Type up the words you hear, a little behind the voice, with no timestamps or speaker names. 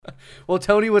Well,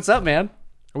 Tony, what's up, man?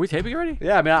 Are we taping already?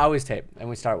 Yeah, I mean, I always tape, and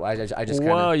we start. I just kind of.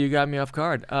 Whoa, you got me off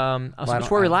guard. I was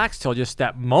much more relaxed till just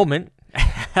that moment.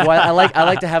 Well, I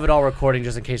like to have it all recording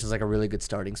just in case it's like a really good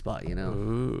starting spot, you know.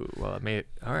 Ooh, well, it made it.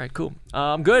 All right, cool.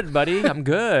 I'm good, buddy. I'm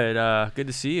good. Good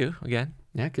to see you again.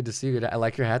 Yeah, good to see you. I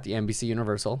like your hat, the NBC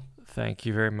Universal. Thank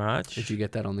you very much. Did you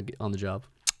get that on the job?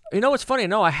 You know what's funny?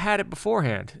 No, I had it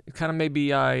beforehand. It kind of maybe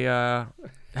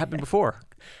happened before.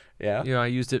 Yeah. You know, I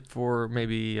used it for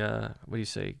maybe what do you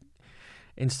say,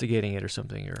 instigating it or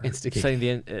something, or sending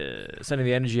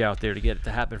the energy out there to get it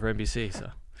to happen for NBC. So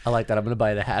I like that. I'm gonna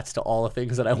buy the hats to all the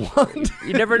things that I want.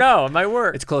 You never know. It might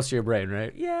work. It's close to your brain,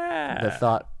 right? Yeah. The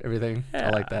thought, everything. Yeah. I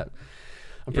like that.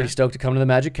 I'm pretty stoked to come to the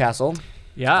Magic Castle.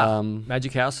 Yeah.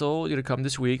 Magic Castle. You're gonna come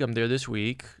this week. I'm there this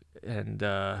week, and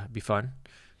be fun.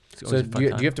 So do you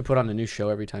have to put on a new show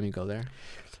every time you go there?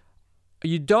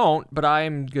 You don't, but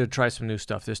I'm going to try some new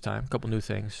stuff this time. A couple new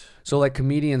things. So like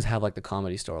comedians have like the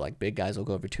Comedy Store, like big guys will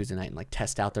go every Tuesday night and like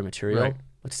test out their material. Right.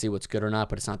 Let's see what's good or not,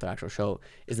 but it's not their actual show.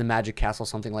 Is the Magic Castle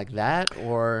something like that,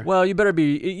 or? Well, you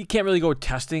can't really go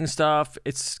testing stuff.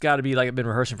 It's got to be like I've been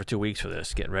rehearsing for 2 weeks for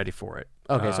this, getting ready for it.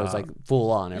 Okay, so it's like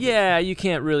full on. Everything. Yeah, you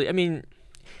can't really. I mean,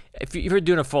 if you're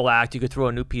doing a full act, you could throw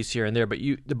a new piece here and there, but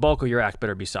the bulk of your act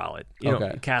better be solid. You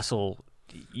know, Castle,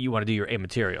 you want to do your A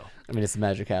material. I mean, it's the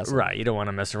Magic Castle. Right, you don't want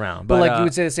to mess around. But like you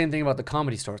would say the same thing about the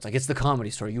Comedy Store. It's like it's the Comedy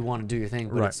Store. You want to do your thing,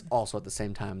 but right. It's also at the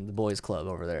same time the boys' club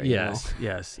over there. Yes,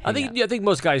 yes. I think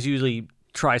most guys usually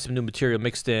try some new material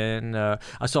mixed in.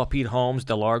 I saw Pete Holmes,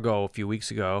 Del Largo, a few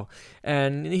weeks ago,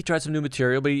 and he tried some new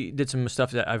material, but he did some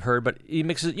stuff that I've heard. But you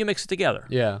mix it together.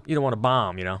 Yeah. You don't want to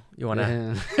bomb, you know. You want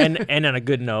to end on a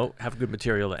good note, have good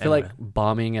material. I feel like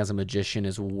bombing as a magician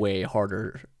is way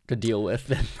harder to deal with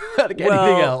than anything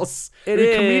else.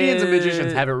 Comedians and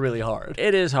magicians have it really hard.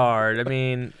 It is hard. I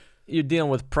mean, you're dealing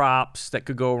with props that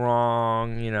could go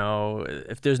wrong. You know,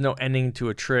 if there's no ending to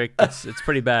a trick, it's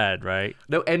pretty bad, right?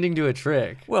 No ending to a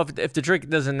trick. Well, if the trick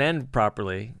doesn't end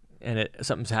properly and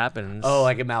something's happens. Oh,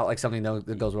 like something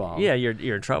that goes wrong. Yeah,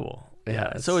 you're in trouble.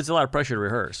 Yeah. So it's a lot of pressure to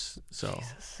rehearse. So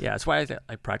yeah, that's why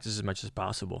I practice as much as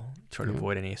possible, try to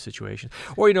avoid any situation.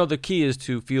 Or the key is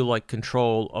to feel like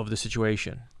control of the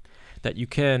situation, that you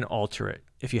can alter it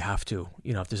if you have to.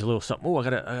 If there's a little something, I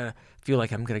gotta feel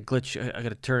like I'm gonna glitch. I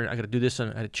gotta turn. I gotta do this,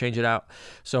 and I gotta change it out.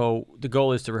 So the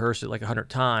goal is to rehearse it like 100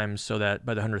 times, so that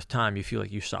by the 100th time you feel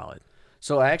like you're solid.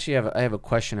 So I actually have a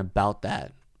question about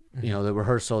that. Mm-hmm. The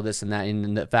rehearsal, this and that,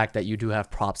 and the fact that you do have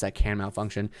props that can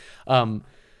malfunction.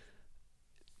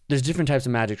 There's different types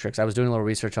of magic tricks. I was doing a little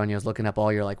research on you. I was looking up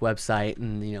all your like website,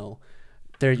 and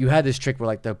there you had this trick where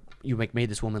like you made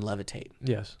this woman levitate.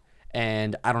 Yes.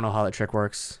 And I don't know how that trick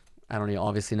works. I don't know,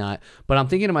 obviously not. But I'm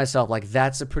thinking to myself, like,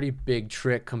 that's a pretty big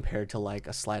trick compared to like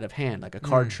a sleight of hand, like a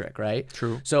card trick, right?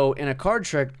 True. So in a card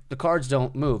trick, the cards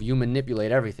don't move. You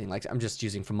manipulate everything. Like, I'm just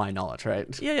using from my knowledge,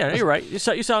 right? Yeah, you're right. You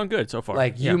sound good so far.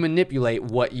 Like, you manipulate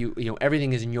what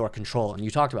everything is in your control. And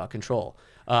you talked about control.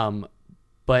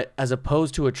 But as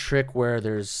opposed to a trick where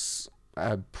there's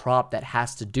a prop that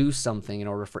has to do something in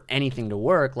order for anything to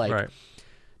work, like,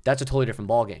 that's a totally different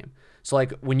ballgame. So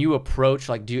like when you approach,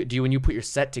 like do you when you put your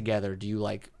set together, do you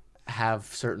like have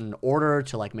certain order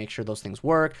to like make sure those things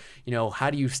work? How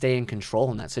do you stay in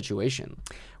control in that situation?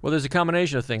 Well, there's a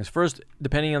combination of things. First,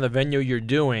 depending on the venue you're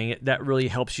doing, that really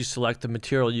helps you select the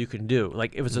material you can do.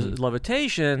 Like if it's a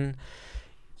levitation,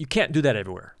 you can't do that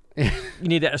everywhere. You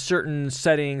need a certain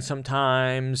setting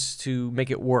sometimes to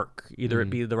make it work. Either it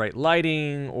be the right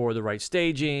lighting or the right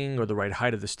staging or the right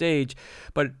height of the stage.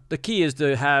 But the key is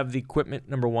to have the equipment,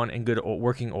 number one, in good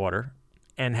working order,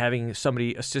 and having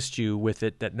somebody assist you with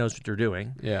it that knows what they're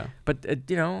doing. Yeah. But,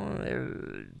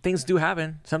 things do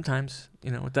happen sometimes.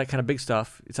 With that kind of big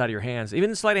stuff, it's out of your hands.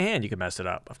 Even sleight of hand, you can mess it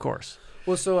up, of course.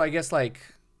 Well, so I guess like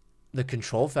the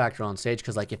control factor on stage,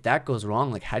 because like if that goes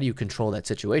wrong, like how do you control that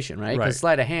situation, right? Because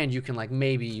sleight of hand, you can like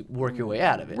maybe work your way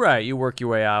out of it. Right, you work your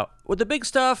way out. With the big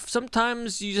stuff,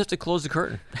 sometimes you just have to close the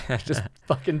curtain. Just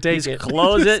fucking take it. Just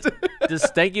close it.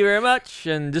 Just thank you very much,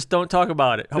 and just don't talk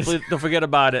about it. Hopefully, don't forget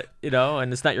about it,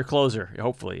 and it's not your closer,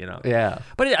 hopefully, Yeah.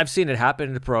 But I've seen it happen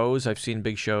in the pros. I've seen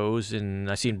big shows,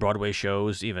 and I've seen Broadway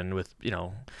shows, even with,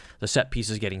 the set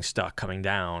pieces getting stuck, coming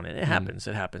down, and it happens.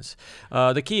 It happens.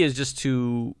 The key is just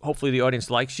to, hopefully the audience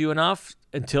likes you enough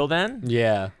until then.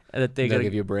 Yeah. That they'll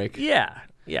give you a break. Yeah.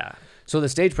 So the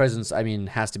stage presence, I mean,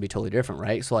 has to be totally different,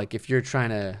 right? So like if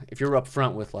you're up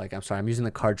front with like, I'm sorry, I'm using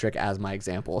the card trick as my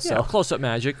example. So Yeah, close-up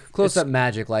magic. Close-up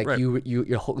magic, like right.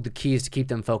 the key is to keep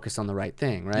them focused on the right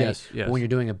thing, right? Yes. But when you're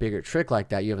doing a bigger trick like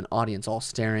that, you have an audience all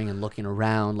staring and looking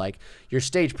around. Like your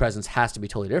stage presence has to be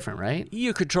totally different, right?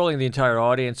 You're controlling the entire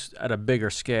audience at a bigger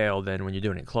scale than when you're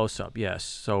doing it close-up, yes.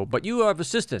 So, but you have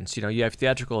assistants. You have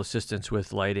theatrical assistants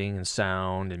with lighting and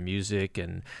sound and music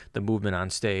and the movement on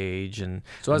stage. And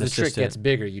so as the trick gets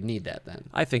bigger, you need that then.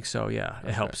 I think so, yeah.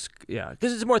 It helps, yeah.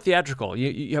 Because it's more theatrical.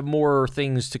 You have more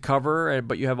things to cover,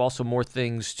 but you have also more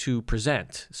things to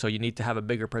present. So you need to have a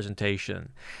bigger presentation.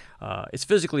 It's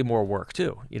physically more work,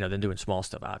 too, than doing small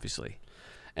stuff, obviously.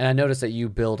 And I noticed that you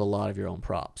build a lot of your own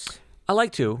props. I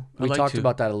like to. We talked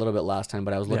about that a little bit last time,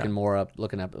 but I was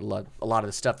looking at a lot of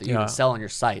the stuff that you can sell on your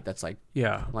site. That's like,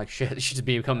 I'm like, shit, you should just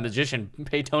become a magician.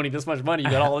 Pay Tony this much money.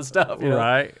 You got all this stuff.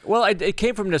 Right. Well, it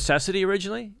came from necessity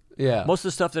originally. Yeah. Most of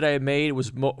the stuff that I had made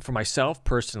was for myself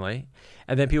personally.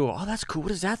 And then people go, oh, that's cool.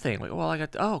 What is that thing? Like,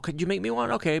 well, could you make me one?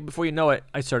 Okay. Before you know it,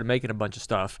 I started making a bunch of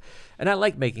stuff. And I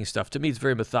like making stuff. To me, it's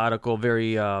very methodical,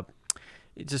 very...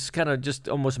 it's just kind of just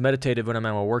almost meditative when I'm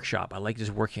at a workshop. I like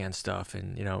just working on stuff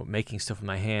and, making stuff with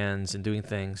my hands and doing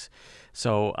things.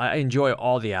 So I enjoy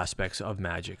all the aspects of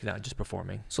magic, not just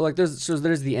performing. So like there's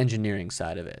the engineering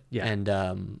side of it. Yeah.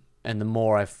 And the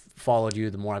more I've followed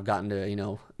you, the more I've gotten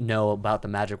to, know about the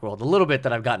magic world. A little bit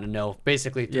that I've gotten to know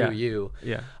basically through you.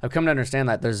 Yeah. I've come to understand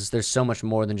that there's so much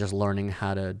more than just learning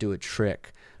how to do a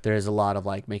trick. There is a lot of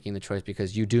like making the choice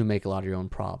because you do make a lot of your own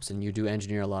props and you do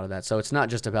engineer a lot of that. So it's not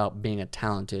just about being a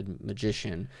talented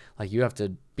magician. Like you have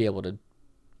to be able to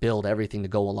build everything to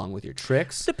go along with your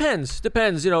tricks. Depends.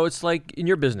 It's like in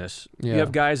your business. Yeah. You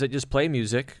have guys that just play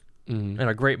music and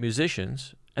are great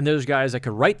musicians. And there's guys that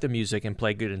could write the music and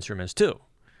play good instruments too.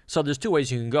 So there's two ways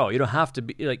you can go. You don't have to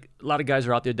be like a lot of guys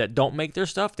are out there that don't make their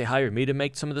stuff. They hire me to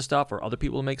make some of the stuff or other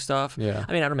people to make stuff. Yeah.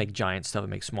 I mean, I don't make giant stuff. I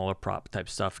make smaller prop type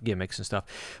stuff, gimmicks and stuff.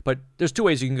 But there's two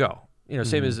ways you can go.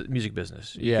 Same as the music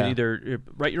business. You can either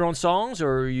write your own songs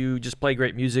or you just play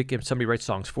great music and somebody writes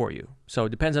songs for you. So it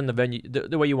depends on the venue,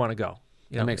 the way you want to go.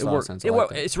 That makes a lot of sense.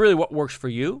 It's really what works for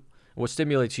you, what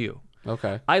stimulates you.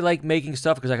 Okay. I like making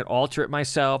stuff because I could alter it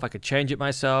myself. I could change it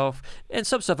myself. And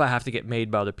some stuff I have to get made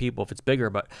by other people if it's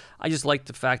bigger. But I just like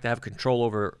the fact that I have control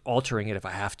over altering it if I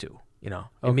have to,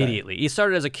 immediately. It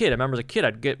started as a kid. I remember as a kid,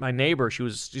 I'd get my neighbor.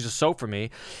 She's a sew for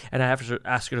me. And I have to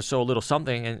ask her to sew a little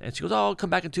something. And she goes, oh, I'll come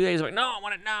back in 2 days. I'm like, no, I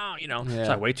want it now, Yeah.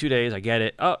 So I wait 2 days. I get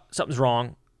it. Oh, something's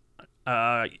wrong.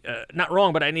 Not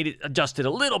wrong, but I need it adjusted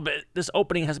a little bit. This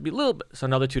opening has to be a little bit. So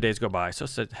another 2 days go by. So I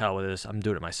said, hell with this. I'm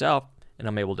doing it myself. And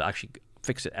I'm able to actually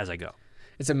fix it as I go.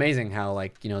 It's amazing how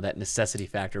that necessity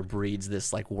factor breeds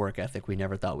this like work ethic we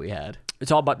never thought we had.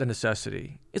 It's all about the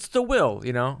necessity. It's the will,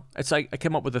 It's like I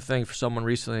came up with a thing for someone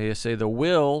recently to say the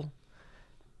will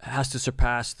has to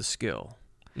surpass the skill.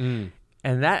 And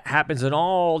that happens in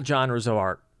all genres of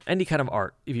art. Any kind of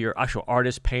art. If you're an actual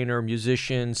artist, painter,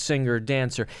 musician, singer,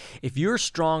 dancer, if you're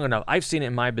strong enough, I've seen it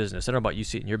in my business. I don't know about you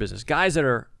see it in your business. Guys that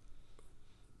are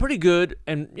pretty good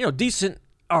and decent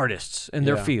artists in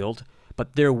their field,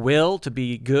 but their will to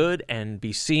be good and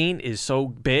be seen is so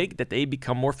big that they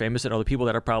become more famous than other people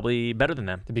that are probably better than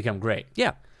them. To become great.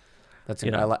 Yeah. That's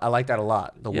I like that a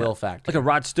lot. The will factor. Like a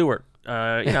Rod Stewart.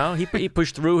 He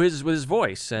pushed through with his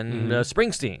voice and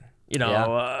Springsteen.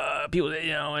 People.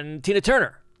 And Tina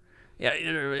Turner.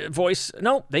 Yeah, voice.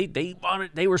 No, they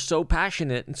wanted. They were so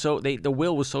passionate, and so the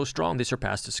will was so strong. They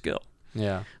surpassed the skill.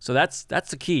 Yeah. So that's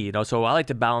the key, So I like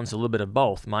to balance a little bit of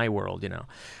both. My world,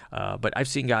 But I've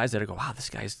seen guys that go, wow, this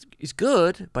guy's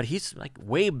good, but he's like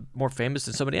way more famous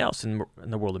than somebody else in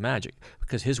the world of magic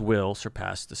because his will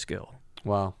surpassed the skill.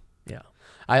 Wow. Yeah.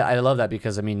 I love that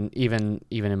because I mean even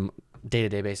in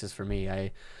day-to-day basis for me,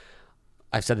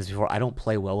 I've said this before. I don't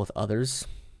play well with others.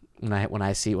 When I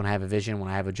have a vision, when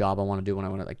I have a job I want to do, when I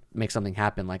want to like make something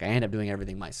happen, like I end up doing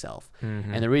everything myself.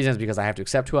 Mm-hmm. And the reason is because I have to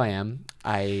accept who I am.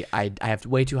 I have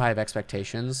way too high of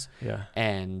expectations. Yeah.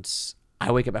 And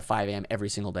I wake up at 5 a.m. every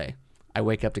single day. I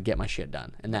wake up to get my shit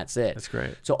done, and that's it. That's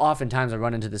great. So oftentimes I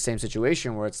run into the same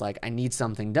situation where it's like I need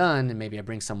something done, and maybe I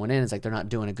bring someone in. It's like they're not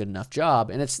doing a good enough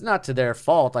job, and it's not to their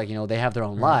fault. Like they have their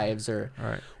own lives or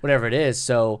whatever it is.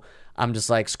 So I'm just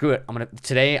like, screw it.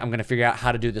 Today I'm gonna figure out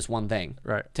how to do this one thing.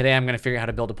 Right. Today I'm gonna figure out how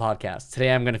to build a podcast.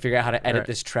 Today I'm gonna figure out how to edit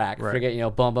this track. Right.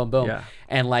 Forget, boom, boom, boom. Yeah.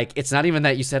 And like, it's not even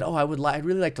that you said, oh, I'd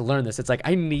really like to learn this. It's like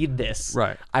I need this.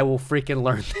 Right. I will freaking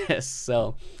learn this.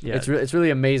 So it's really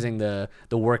amazing the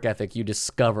work ethic you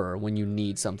discover when you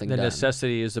need something done. The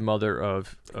necessity is the mother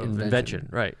of invention.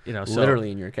 Right.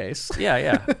 Literally in your case.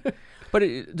 Yeah. But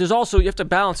there's also, you have to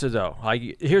balance it though.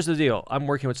 Like, here's the deal. I'm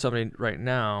working with somebody right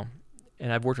now,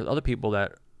 and I've worked with other people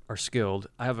that are skilled.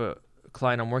 I have a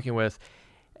client I'm working with,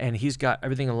 and he's got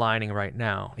everything aligning right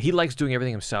now. He likes doing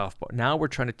everything himself, but now we're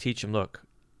trying to teach him, look,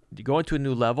 you go into a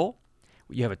new level,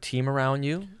 you have a team around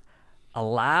you,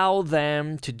 allow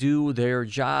them to do their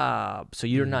job so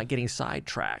you're not getting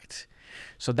sidetracked.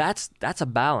 So that's a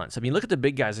balance. I mean, look at the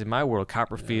big guys in my world,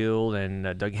 Copperfield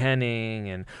and Doug Henning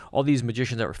and all these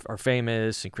magicians that are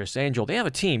famous, and Chris Angel. They have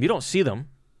a team. You don't see them.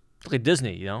 Look at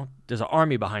Disney, you know. There's an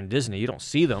army behind Disney. You don't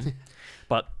see them,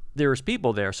 but there's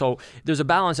people there. So there's a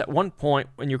balance. At one point,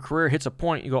 when your career hits a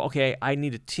point, you go, okay, I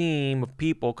need a team of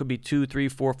people. Could be 2, 3,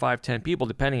 4, 5, 10 people,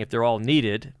 depending if they're all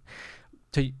needed,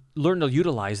 to learn to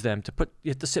utilize them. You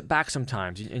have to sit back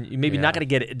sometimes, and you maybe not going to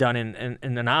get it done in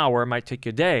an hour. It might take you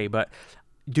a day, but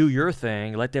do your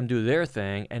thing, let them do their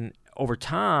thing, and over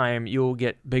time you'll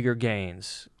get bigger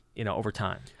gains, over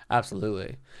time.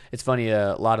 Absolutely. It's funny,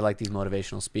 a lot of like these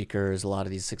motivational speakers, a lot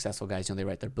of these successful guys, they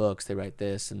write their books, they write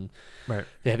this, and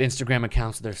they have Instagram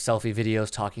accounts with their selfie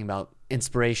videos talking about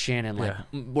inspiration and like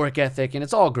work ethic, and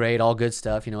it's all great, all good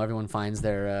stuff. Everyone finds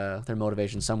their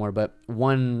motivation somewhere, but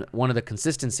one of the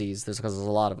consistencies, because there's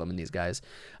a lot of them in these guys,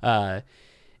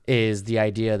 is the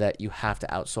idea that you have to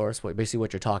outsource basically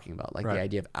what you're talking about, like the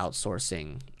idea of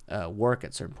outsourcing work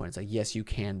at certain points. Like, yes, you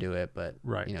can do it, but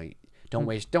don't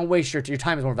waste your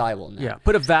time is more valuable than that. Yeah,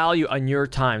 put a value on your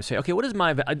time. Say, okay, what is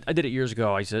my? I did it years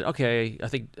ago. I said, okay, I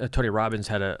think Tony Robbins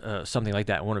had something like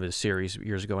that in one of his series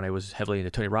years ago, and I was heavily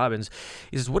into Tony Robbins.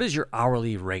 He says, what is your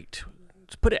hourly rate?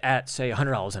 Let's put it at, say,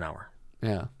 $100 an hour.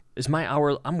 Yeah, is my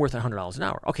hour? I'm worth $100 an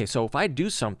hour. Okay, so if I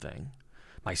do something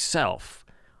myself,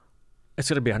 it's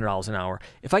going to be $100 an hour.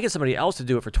 If I get somebody else to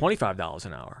do it for $25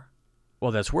 an hour,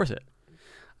 well, that's worth it.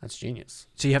 That's genius.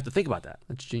 So you have to think about that.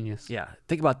 That's genius. Yeah,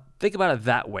 think about it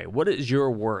that way. What is your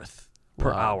worth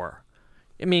per hour?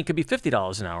 I mean, it could be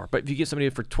 $50 an hour, but if you get somebody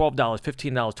for $12,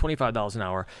 $15, $25 an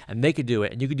hour, and they could do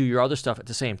it, and you could do your other stuff at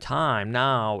the same time,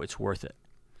 now it's worth it.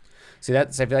 See, I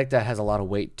feel like that has a lot of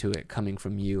weight to it coming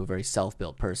from you, a very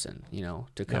self-built person,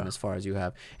 to come as far as you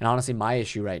have. And honestly, my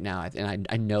issue right now, and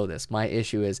I know this, my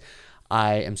issue is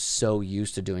I am so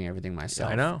used to doing everything myself.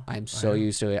 I know. I'm so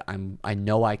used to it. I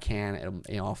know I can.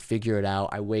 I'll figure it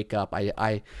out. I wake up.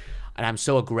 And I'm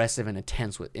so aggressive and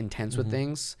intense with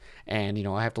things, and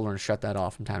I have to learn to shut that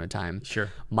off from time to time. Sure.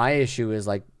 My issue is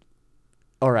like,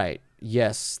 all right,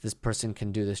 yes, this person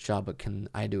can do this job, but can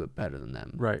I do it better than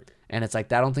them? Right. And it's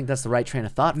like, I don't think that's the right train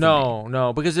of thought for me.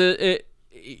 No, because it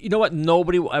you know what?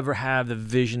 Nobody will ever have the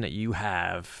vision that you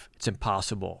have. It's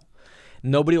impossible.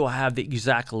 Nobody will have the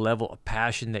exact level of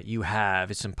passion that you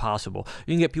have. It's impossible.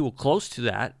 You can get people close to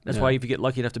that. That's why if you get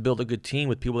lucky enough to build a good team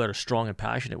with people that are strong and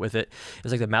passionate with it,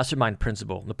 it's like the mastermind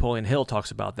principle. Napoleon Hill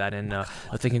talks about that in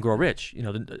Think and Grow Rich.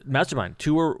 The mastermind,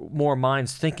 2 or more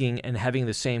minds thinking and having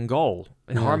the same goal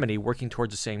in harmony, working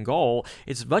towards the same goal.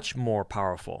 It's much more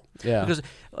powerful. Yeah. Because,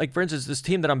 like, for instance, this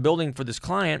team that I'm building for this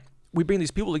client, we bring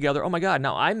these people together. Oh my God!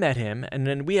 Now I met him, and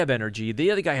then we have energy. The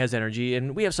other guy has energy,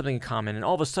 and we have something in common. And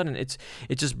all of a sudden, it's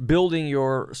just building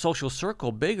your social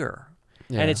circle bigger.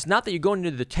 Yeah. And it's not that you're going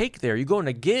into the take there. You're going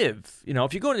to give.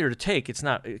 If you're going there to take, it's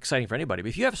not exciting for anybody. But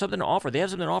if you have something to offer, they have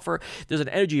something to offer. There's an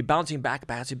energy bouncing back,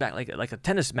 like a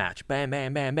tennis match. Bam,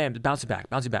 bam, bam, bam, bouncing back.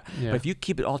 Yeah. But if you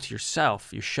keep it all to yourself,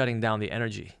 you're shutting down the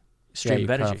enery stream of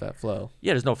energy. Cut off that flow.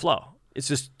 Yeah, there's no flow. It's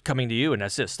just coming to you, and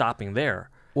that's it. Stopping there.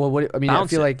 Well, I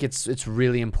feel like it's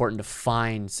really important to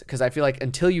find, because I feel like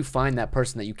until you find that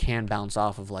person that you can bounce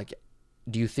off of, like,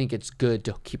 do you think it's good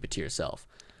to keep it to yourself?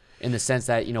 In the sense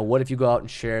that, what if you go out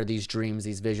and share these dreams,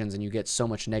 these visions, and you get so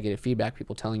much negative feedback,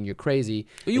 people telling you you're crazy,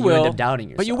 you end up doubting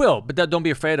yourself. But you will. But don't be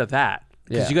afraid of that,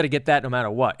 because you got to get that no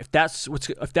matter what. If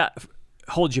that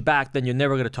holds you back, then you're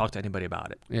never going to talk to anybody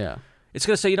about it. Yeah, it's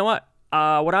going to say, you know what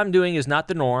I'm doing is not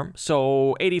the norm,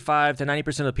 so 85 to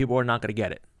 90% of the people are not going to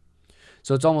get it.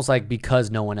 So it's almost like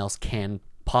because no one else can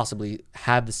possibly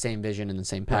have the same vision and the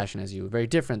same passion as you, very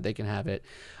different, they can have it.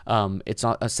 It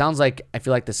sounds like, I feel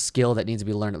like the skill that needs to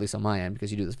be learned, at least on my end, because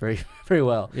you do this very, very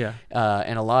well. Yeah.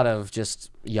 And a lot of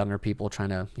just younger people trying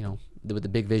to, with the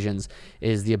big visions,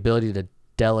 is the ability to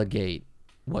delegate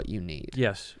what you need.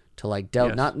 Yes. To like,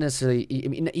 not necessarily,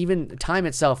 even time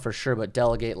itself for sure, but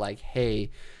delegate like, hey,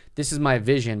 this is my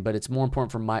vision, but it's more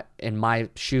important in my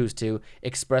shoes to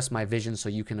express my vision so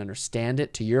you can understand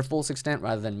it to your fullest extent,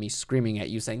 rather than me screaming at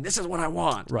you saying, this is what I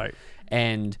want. Right.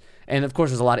 And of course,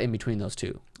 there's a lot in between those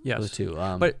two. Yes. Those two.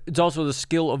 But it's also the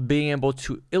skill of being able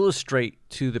to illustrate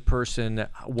to the person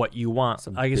what you want.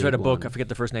 I just read a book. I forget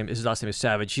the first name. His last name is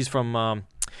Savage. He's from,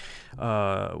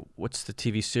 what's the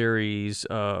TV series?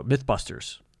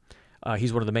 Mythbusters.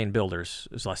 He's one of the main builders.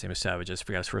 His last name is Savage. I just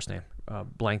forgot his first name.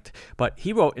 Blanked. But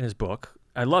he wrote in his book,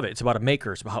 I love it. It's about a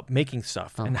maker. It's about making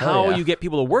stuff and how you get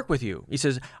people to work with you. He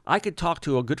says, I could talk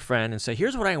to a good friend and say,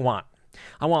 here's what I want.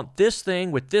 I want this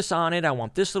thing with this on it. I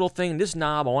want this little thing, this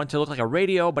knob. I want it to look like a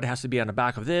radio, but it has to be on the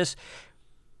back of this.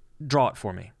 Draw it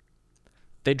for me.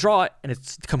 They draw it, and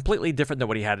it's completely different than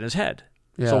what he had in his head.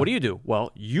 Yeah. So what do?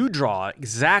 Well, you draw it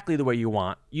exactly the way you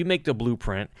want. You make the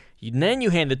blueprint. Then you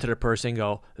hand it to the person and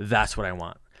go, that's what I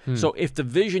want. So if the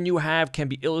vision you have can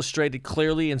be illustrated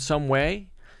clearly in some way,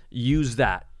 use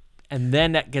that. And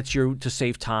then that gets you to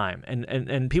save time.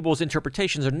 And people's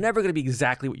interpretations are never going to be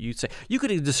exactly what you say. You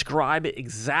could describe it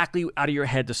exactly out of your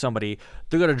head to somebody.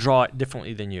 They're going to draw it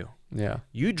differently than you. Yeah.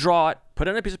 You draw it, put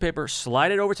it on a piece of paper,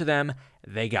 slide it over to them.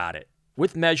 They got it.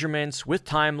 With measurements, with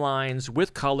timelines,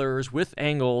 with colors, with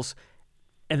angles,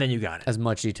 and then you got it. As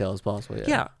much detail as possible, yeah.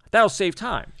 Yeah, that'll save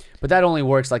time. But that only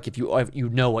works like if you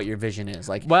know what your vision is.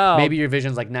 Like, maybe your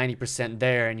vision's like 90%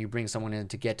 there, and you bring someone in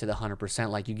to get to the 100%.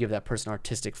 Like, you give that person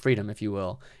artistic freedom, if you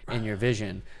will, in your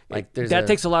vision. Like, that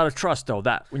takes a lot of trust, though.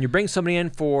 That when you bring somebody in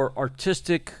for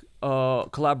artistic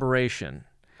collaboration,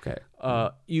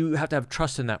 you have to have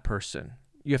trust in that person.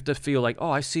 You have to feel like, oh,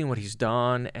 I've seen what he's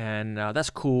done, and that's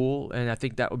cool. And I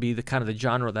think that would be the kind of the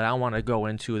genre that I want to go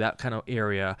into, that kind of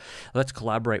area. Let's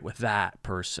collaborate with that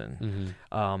person.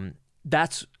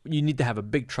 That's you need to have a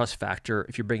big trust factor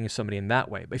if you're bringing somebody in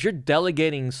that way. But if you're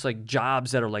delegating like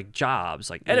jobs that are like jobs,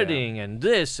 like editing and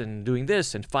this and doing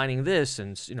this and finding this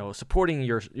and supporting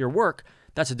your work,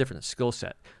 that's a different skill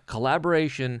set.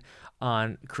 Collaboration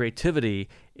on creativity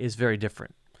is very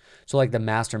different. So like the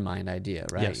mastermind idea,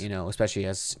 right? Yes. Especially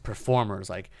as performers,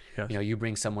 like, you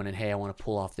bring someone in, hey, I want to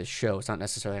pull off this show. It's not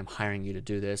necessarily I'm hiring you to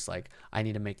do this. Like, I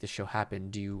need to make this show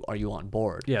happen. Are you on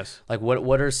board? Yes. Like,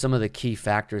 what are some of the key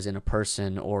factors in a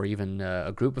person or even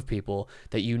a group of people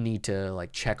that you need to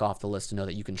like check off the list to know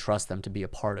that you can trust them to be a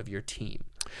part of your team?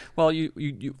 Well,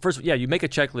 you first, you make a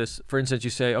checklist. For instance, you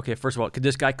say, okay, first of all, could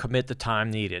this guy commit the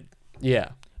time needed?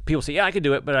 Yeah. People say, yeah, I can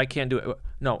do it, but I can't do it.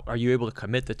 No, are you able to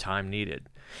commit the time needed?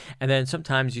 And then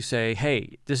sometimes you say,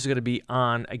 hey, this is going to be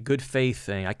on a good faith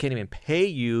thing. I can't even pay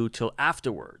you till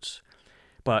afterwards.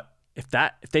 But if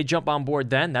they jump on board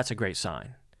then, that's a great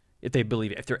sign. If they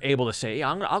believe it. If they're able to say, yeah,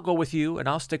 I'll go with you and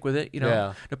I'll stick with it.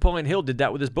 Napoleon Hill did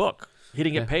that with his book. He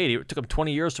didn't get paid. It took him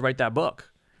 20 years to write that book.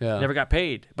 Yeah. Never got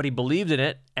paid. But he believed in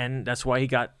it, and that's why he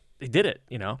did it,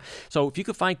 So if you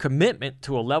could find commitment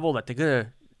to a level that they're going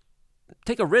to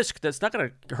take a risk that's not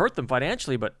going to hurt them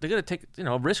financially, but they're going to take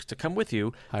a risk to come with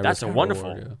you. That's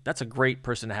that's a great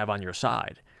person to have on your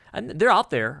side. And they're out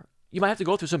there. You might have to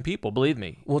go through some people, believe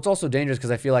me. Well, it's also dangerous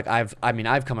because I feel like I've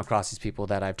come across these people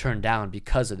that I've turned down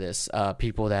because of this.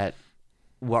 People that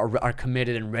are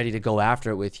committed and ready to go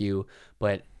after it with you,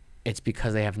 but it's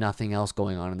because they have nothing else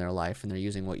going on in their life and they're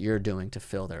using what you're doing to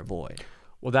fill their void.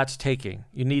 Well, that's taking.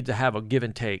 You need to have a give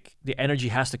and take. The energy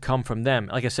has to come from them.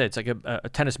 Like I said, it's like a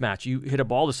tennis match. You hit a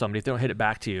ball to somebody. If they don't hit it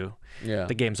back to you,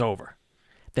 the game's over.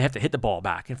 They have to hit the ball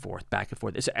back and forth, back and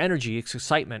forth. It's energy, it's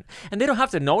excitement. And they don't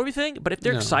have to know everything, but if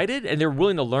they're excited and they're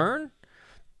willing to learn,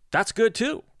 that's good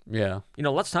too. Yeah.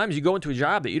 Lots of times you go into a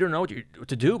job that you don't know what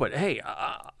to do, but hey,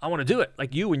 I want to do it.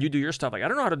 Like you, when you do your stuff, like I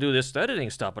don't know how to do this editing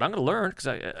stuff, but I'm going to learn because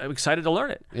I'm excited to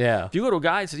learn it. Yeah. If you go to a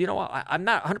guy and says, I'm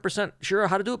not 100% sure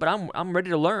how to do it, but I'm ready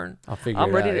to learn. I'll figure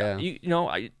it out. You know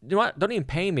what? Don't even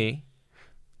pay me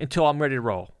until I'm ready to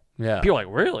roll. Yeah. People are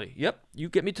like, really? Yep. You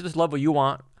get me to this level you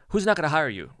want. Who's not going to hire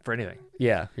you for anything?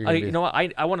 Yeah. You know what?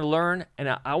 I want to learn, and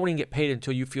I won't even get paid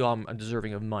until you feel I'm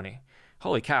deserving of money.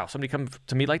 Holy cow! Somebody come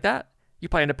to me like that, you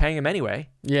probably end up paying them anyway.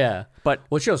 Yeah, but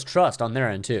it shows trust on their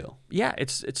end too. Yeah,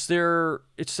 it's their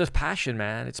passion,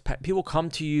 man. People come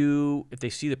to you if they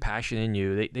see the passion in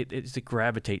you. They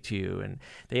gravitate to you, and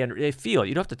they feel it.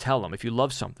 You don't have to tell them if you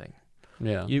love something.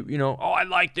 Yeah. Oh, I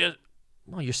like this.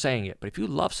 Well, you're saying it, but if you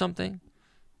love something,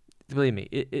 believe me,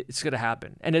 it's going to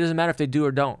happen. And it doesn't matter if they do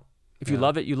or don't. If you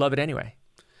love it anyway.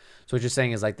 So what you're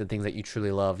saying is like the things that you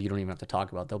truly love, you don't even have to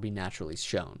talk about. They'll be naturally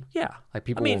shown. Yeah. Like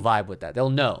people will vibe with that. They'll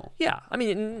know. Yeah. I mean,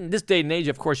 in this day and age,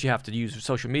 of course, you have to use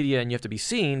social media and you have to be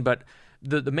seen. But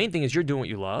the main thing is you're doing what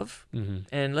you love,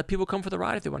 and let people come for the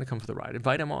ride if they want to come for the ride.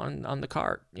 Invite them on the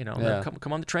cart.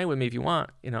 Come on the train with me if you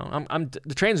want.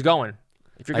 The train's going.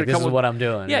 If you're gonna come with what I'm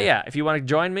doing. Yeah. If you want to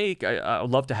join me, I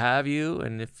would love to have you.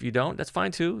 And if you don't, that's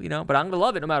fine too. But I'm gonna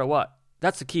love it no matter what.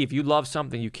 That's the key. If you love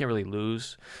something, you can't really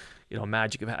lose.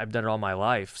 Magic. I've done it all my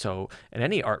life. So in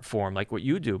any art form, like what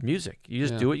you do, music, you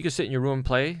just do it. You can sit in your room and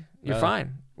play. You're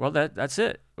fine. Well, that's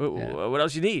it. What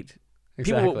else you need?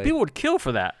 Exactly. People would kill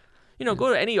for that.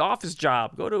 Go to any office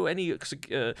job. Go to any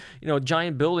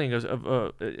giant building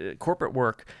of corporate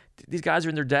work. these guys are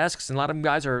in their desks, and a lot of them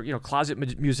guys are, closet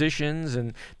musicians,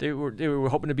 and they were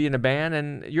hoping to be in a band,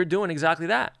 and you're doing exactly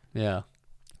that. Yeah.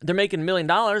 They're making $1 million,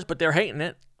 but they're hating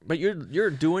it. But you're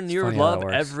doing your funny how that love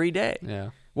works. every day. Yeah.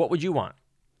 What would you want?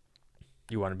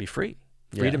 You want to be free.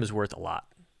 Freedom is worth a lot.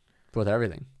 With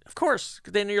everything. Of course,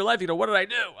 because at the end of your life, what did I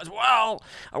do? I said, well,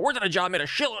 I worked at a job, made a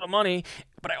shitload of money,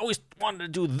 but I always wanted to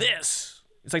do this.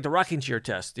 It's like the rocking chair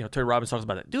test. Tony Robbins talks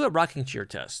about it. Do a rocking chair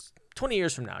test. 20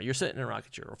 years from now, you're sitting in a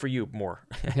rocking chair. Or for you, more.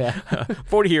 Yeah.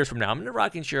 40 years from now, I'm in a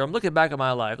rocking chair. I'm looking back at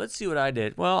my life. Let's see what I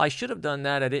did. Well, I should have done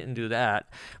that. I didn't do that.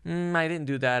 I didn't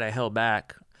do that. I held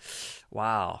back.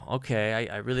 Wow. Okay.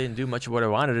 I really didn't do much of what I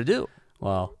wanted to do.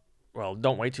 Wow. Well,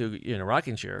 don't wait till you're in a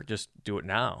rocking chair. Just do it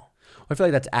now. I feel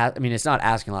like it's not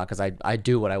asking a lot because I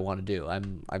do what I want to do.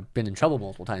 I've been in trouble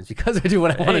multiple times because I do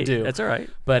what I want to do. That's all right.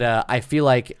 But I feel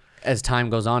like as time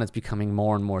goes on, it's becoming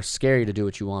more and more scary to do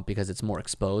what you want because it's more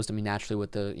exposed. I mean, naturally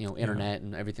with the internet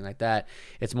and everything like that,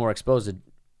 it's more exposed to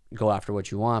go after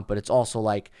what you want. But it's also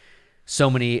like so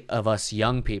many of us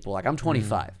young people. Like I'm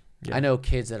 25. Yeah. I know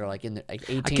kids that are like in the 18,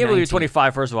 I can't believe you're 19.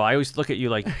 25. First of all, I always look at you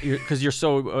like because you're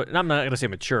so. And I'm not going to say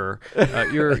mature.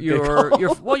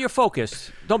 You're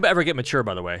focused. Don't ever get mature.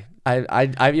 By the way,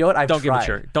 I you know what? I've don't tried. get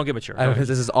mature. Don't get mature. This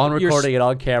is on recording and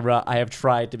on camera. I have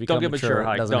tried to become don't get mature.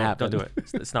 It doesn't happen. Don't do it.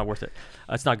 It's not worth it.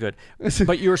 It's not good.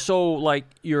 But you're so like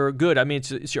you're good. I mean,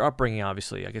 it's your upbringing.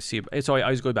 Obviously, I can see. It's I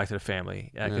always go back to the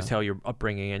family. I can tell your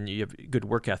upbringing and you have good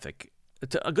work ethic.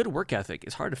 A good work ethic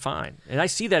is hard to find. And I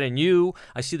see that in you.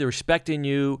 I see the respect in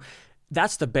you.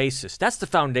 That's the basis. That's the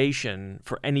foundation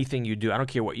for anything you do. I don't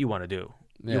care what you want to do.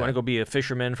 Yeah. You want to go be a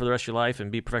fisherman for the rest of your life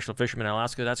and be a professional fisherman in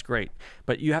Alaska, that's great.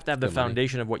 But you have to have the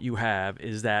foundation of what you have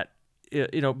is that,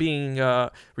 being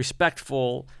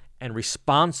respectful and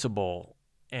responsible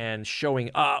and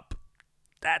showing up.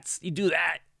 You do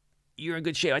that. You're in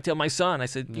good shape. I tell my son, I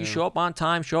said, you show up on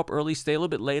time, show up early, stay a little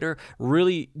bit later,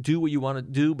 really do what you want to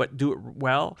do, but do it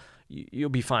well. You'll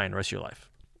be fine the rest of your life.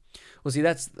 Well, see,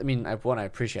 I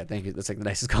appreciate it. Thank you. That's like the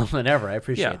nicest compliment ever. I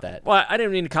appreciate that. Well, I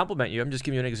didn't mean to compliment you. I'm just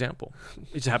giving you an example.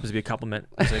 It just happens to be a compliment.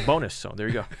 It's a bonus, so there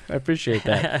you go. I appreciate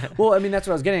that. Well, I mean, that's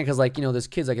what I was getting at because, like, there's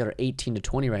kids like that are 18 to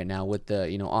 20 right now with the,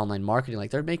 online marketing. Like,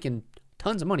 they're making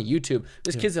tons of money. YouTube.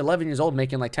 There's kids at 11 years old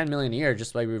making like $10 million a year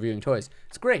just by reviewing toys.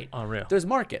 It's great. Unreal. There's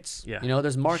markets. Yeah.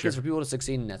 There's markets for people to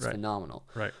succeed, and that's phenomenal.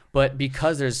 Right. But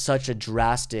because there's such a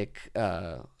drastic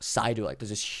side to it, like there's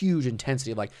this huge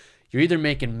intensity of like, you're either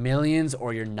making millions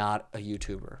or you're not a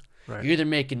YouTuber. Right. You're either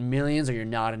making millions or you're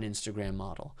not an Instagram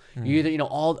model. You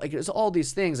either, there's all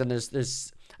these things, and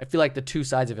there's I feel like the two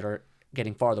sides of it are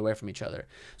getting farther away from each other.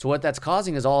 So what that's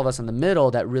causing is all of us in the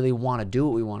middle that really want to do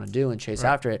what we want to do and chase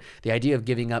after it. The idea of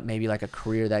giving up maybe like a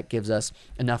career that gives us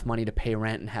enough money to pay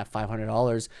rent and have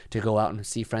 $500 to go out and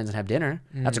see friends and have dinner.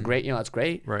 That's a great, that's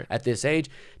great at this age.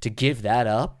 To give that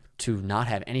up, to not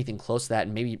have anything close to that,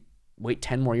 and maybe wait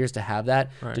 10 more years to have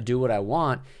that, to do what I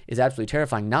want, is absolutely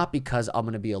terrifying. Not because I'm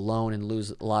going to be alone and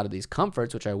lose a lot of these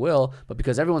comforts, which I will, but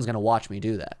because everyone's going to watch me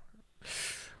do that.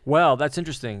 Well, that's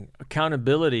interesting.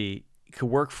 Accountability could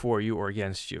work for you or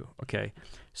against you. Okay.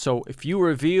 So if you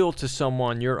reveal to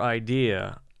someone your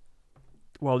idea,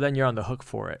 well, then you're on the hook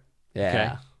for it. Yeah.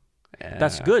 Okay? Yeah.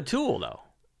 That's a good tool, though.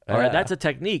 All right. That's a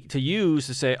technique to use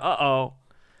to say,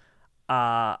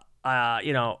 I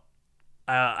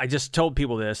just told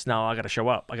people this. Now I got to show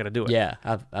up. I got to do it. Yeah,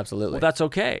 absolutely. Well, that's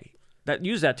okay.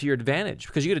 Use that to your advantage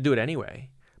because you got to do it anyway.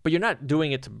 But you're not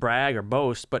doing it to brag or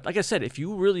boast. But like I said, if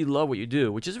you really love what you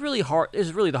do, which is really hard,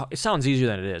 it sounds easier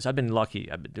than it is. I've been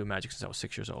lucky. I've been doing magic since I was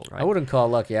 6 years old, right? I wouldn't call it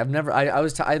lucky. I've never, I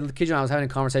kid you not, I was having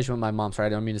a conversation with my mom. Sorry, I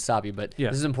don't mean to stop you, but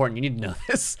this is important. You need to know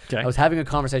this. Okay. I was having a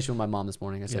conversation with my mom this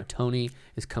morning. I said, Tony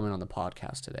is coming on the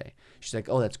podcast today. She's like,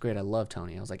 oh, that's great. I love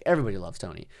Tony. I was like, everybody loves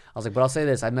Tony. I was like, but I'll say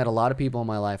this. I've met a lot of people in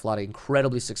my life, a lot of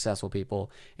incredibly successful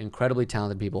people, incredibly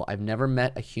talented people. I've never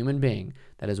met a human being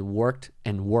that has worked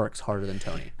and works harder than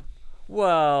Tony.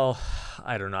 Well,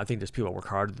 I don't know. I think there's people that work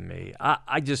harder than me.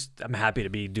 I'm happy to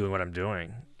be doing what I'm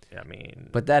doing. I mean,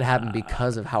 but that happened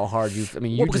because of how hard you. I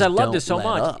mean, you because I love this so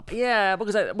much. Up. Yeah,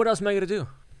 because what else am I gonna do?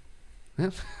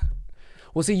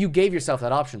 Well, see, you gave yourself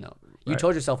that option though. You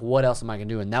told yourself, what else am I going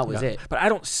to do? And that was it. But I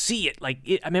don't see it. I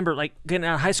remember getting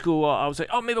out of high school, I was like,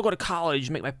 oh, maybe I'll go to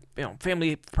college, make my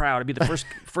family proud. I'd be the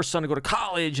first son to go to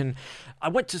college. And I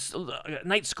went to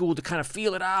night school to kind of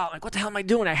feel it out. Like, what the hell am I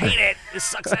doing? I hate it. This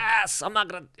sucks ass. I'm not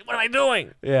going to, what am I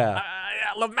doing? Yeah.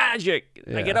 I love magic.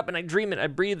 Yeah. I get up and I dream it. I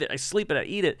breathe it. I sleep it. I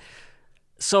eat it.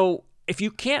 So if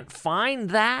you can't find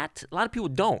that, a lot of people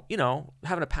don't.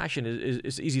 Having a passion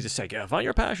is easy to say. Yeah, find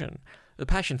your passion. The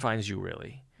passion finds you,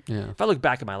 really. Yeah. If I look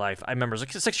back at my life, I remember as a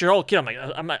 6-year-old kid,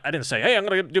 I didn't say, hey, I'm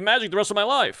going to do magic the rest of my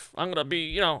life. I'm going to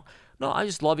be, no, I'm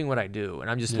just loving what I do. And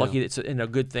I'm just lucky that it's a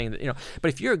good thing that,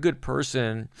 but if you're a good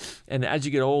person and as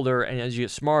you get older and as you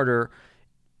get smarter,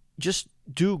 just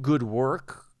do good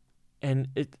work. And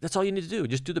that's all you need to do.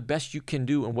 Just do the best you can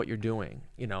do in what you're doing.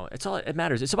 It's all it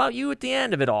matters. It's about you at the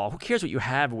end of it all. Who cares what you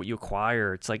have or what you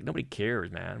acquire? It's like nobody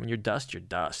cares, man. When you're dust, you're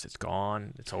dust. It's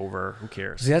gone. It's over. Who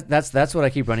cares? See, that's what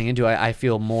I keep running into. I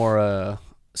feel more.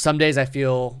 Some days I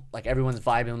feel like everyone's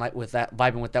vibing with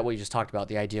that. What you just talked about.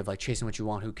 The idea of like chasing what you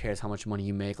want. Who cares how much money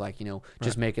you make? Like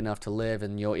just make enough to live,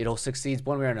 and it'll succeed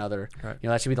one way or another. Right.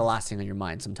 That should be the last thing on your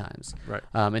mind sometimes. Right.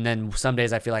 And then some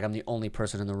days I feel like I'm the only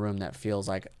person in the room that feels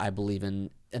like I believe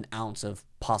in an ounce of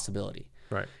possibility.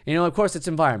 Right. Of course, it's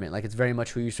environment. Like, it's very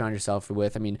much who you surround yourself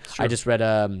with. I mean, Sure. I just read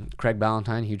Craig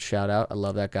Ballantyne. Huge shout out. I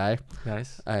love that guy.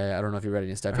 Nice. I don't know if you read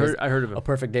any stuff. I heard of him. A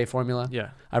Perfect Day Formula. Yeah.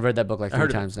 I've read that book like 3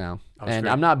 times now. And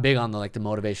great. I'm not big on the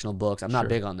motivational books. I'm not Sure.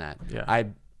 big on that. Yeah.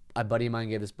 A buddy of mine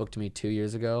gave this book to me 2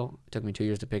 years ago. It took me 2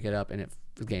 years to pick it up, and it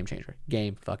was a game changer.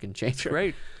 Game fucking changer.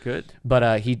 Great. Good.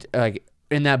 But he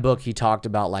in that book he talked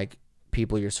about like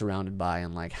people you're surrounded by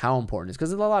and like how important it is,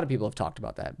 because a lot of people have talked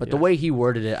about that, but the way he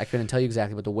worded it, I couldn't tell you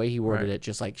exactly, but the way he worded it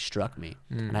just like struck me.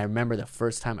 And I remember the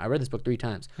first time I read this book 3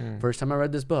 times. First time I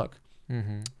read this book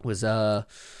was I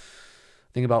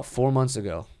think about 4 months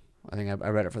ago. I think I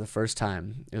read it for the first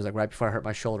time. It was like right before I hurt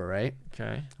my shoulder, right?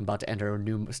 Okay. I'm about to enter a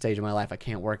new stage of my life. I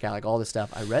can't work out, like all this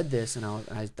stuff. I read this and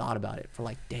I thought about it for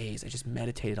like days. I just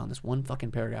meditated on this one fucking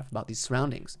paragraph about these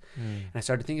surroundings. And I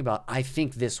started thinking about, I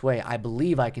think this way. I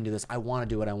believe I can do this. I want to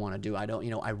do what I want to do. I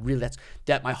don't, I really,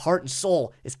 that my heart and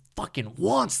soul is fucking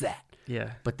wants that.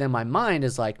 Yeah. But then my mind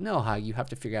is like, no, Haig, you have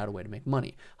to figure out a way to make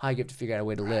money. Haig, you have to figure out a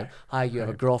way to live. Haig, you have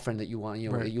a girlfriend that you want,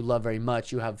 that you love very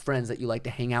much. You have friends that you like to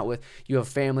hang out with. You have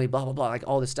family, blah, blah, blah. Like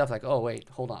all this stuff. Like, oh, wait,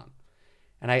 hold on.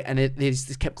 And it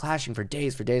just kept clashing for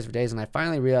days. And I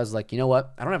finally realized, like, you know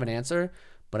what? I don't have an answer,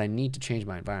 but I need to change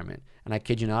my environment. And I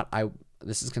kid you not,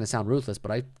 this is going to sound ruthless,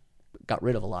 but I got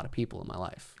rid of a lot of people in my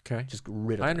life. Okay. Just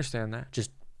rid of them. I understand that.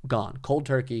 Just gone. Cold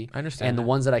turkey. I understand And the that.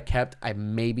 ones that I kept, I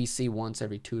maybe see once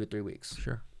every 2 to 3 weeks.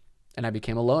 Sure. And I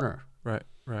became a loner. Right.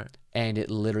 And it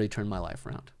literally turned my life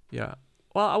around. Yeah.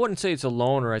 Well, I wouldn't say it's a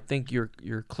loner. I think you're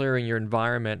clearing your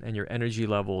environment and your energy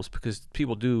levels, because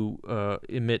people do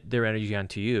emit their energy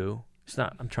onto you. It's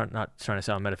not. I'm not trying to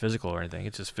sound metaphysical or anything.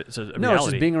 It's just it's a reality. No, it's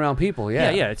just being around people. Yeah.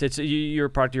 Yeah. You're a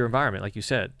part of your environment, like you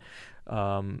said.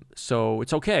 So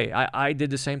it's okay. I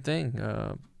did the same thing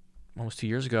almost 2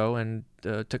 years ago, and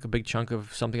took a big chunk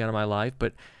of something out of my life.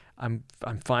 But I'm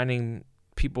finding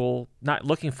people not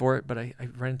looking for it, but I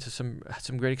ran into some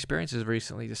great experiences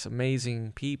recently. Just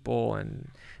amazing people and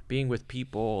being with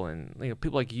people, and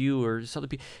people like you or just other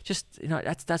people. Just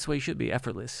that's the way you should be,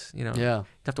 effortless. Yeah. You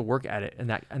have to work at it and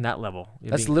that level.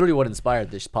 That's literally what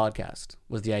inspired this podcast,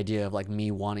 was the idea of like me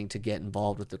wanting to get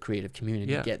involved with the creative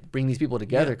community, bring these people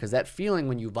together, because that feeling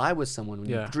when you vibe with someone, when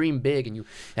you dream big and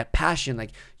that passion,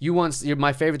 like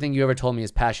my favorite thing you ever told me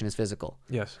is passion is physical.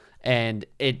 Yes. And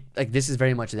this is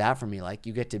very much that for me. Like,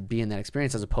 you get to be in that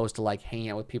experience as opposed to like hanging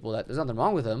out with people that there's nothing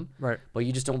wrong with them, right? But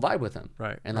you just don't vibe with them,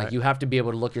 right? And like you have to be able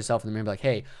to look yourself in the mirror and be like,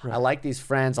 hey, I like these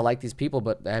friends, I like these people,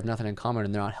 but I have nothing in common,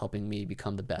 and they're not helping me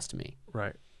become the best me,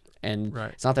 right? And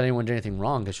it's not that anyone did anything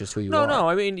wrong. It's just who you are. No.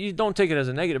 I mean, you don't take it as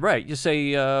a negative, right? You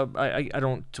say, I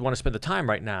don't want to spend the time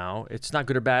right now. It's not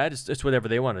good or bad. It's whatever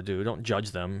they want to do. Don't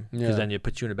judge them, because then it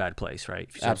puts you in a bad place, right?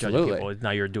 If you start judging people, now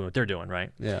you're doing what they're doing,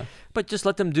 right? Yeah. But just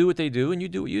let them do what they do, and you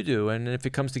do what you do. And if it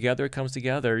comes together, it comes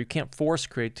together. You can't force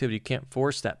creativity. You can't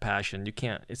force that passion. You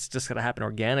can't. It's just going to happen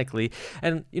organically.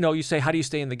 And, you say, how do you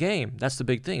stay in the game? That's the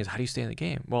big thing, is how do you stay in the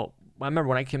game? Well, I remember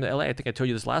when I came to LA, I think I told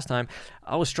you this last time,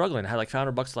 I was struggling. I had like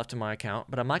 $500 left in my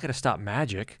account, but I'm not going to stop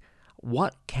magic.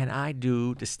 What can I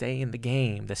do to stay in the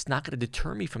game that's not going to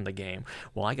deter me from the game?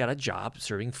 Well, I got a job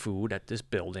serving food at this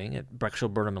building at Brexville,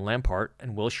 Burnham, and Lampart,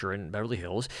 and Wilshire in Beverly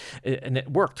Hills. And it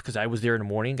worked, because I was there in the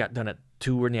morning, got done at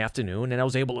 2 in the afternoon, and I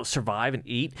was able to survive and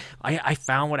eat. I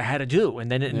found what I had to do,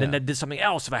 and then I did something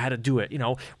else if I had to do it.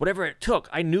 Whatever it took,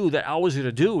 I knew that I was going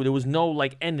to do. There was no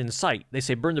end in sight. They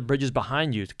say burn the bridges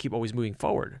behind you to keep always moving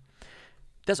forward.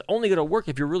 That's only going to work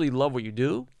if you really love what you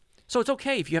do. So it's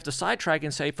okay if you have to sidetrack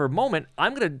and say, for a moment,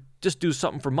 I'm going to just do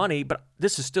something for money, but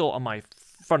this is still on my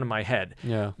front of my head.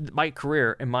 Yeah. My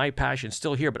career and my passion is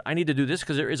still here, but I need to do this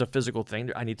because there is a physical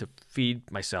thing. I need to feed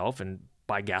myself and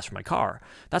buy gas for my car.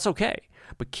 That's okay.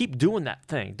 But keep doing that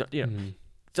thing.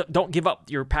 Don't give up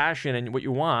your passion and what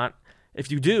you want. If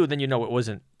you do, then it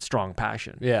wasn't strong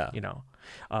passion. Yeah.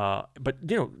 But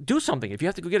do something. If you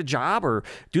have to go get a job or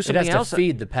do It something has else, to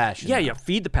feed the passion. yeah,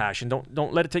 feed the passion.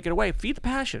 Don't let it take it away. Feed the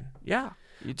passion. Yeah.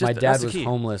 My dad was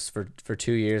homeless for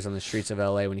 2 years on the streets of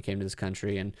LA when he came to this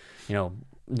country, and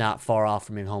not far off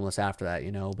from being homeless after that.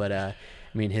 But I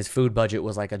mean, his food budget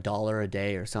was like $1 a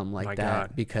day or something like that,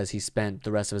 God. because he spent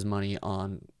the rest of his money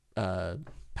on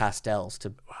pastels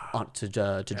to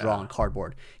draw on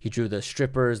cardboard. He drew the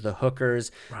strippers, the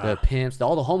hookers, the pimps,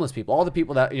 all the homeless people, all the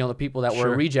people that the people that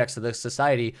were rejects of the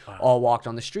society, all walked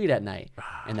on the street at night,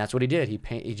 and that's what he did.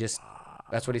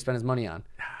 That's what he spent his money on.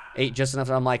 Ate just enough.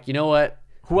 I'm like, you know what?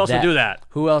 Who else would do that?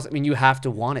 Who else? I mean, you have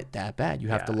to want it that bad. You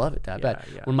have to love it that bad.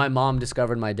 Yeah. When my mom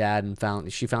discovered my dad and found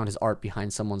his art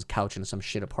behind someone's couch in some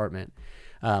shit apartment.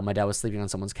 My dad was sleeping on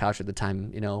someone's couch at the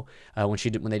time.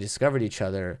 When they discovered each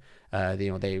other,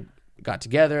 they got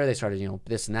together. They started,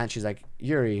 this and that. She's like,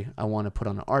 Yuri, I want to put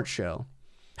on an art show.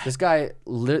 This guy,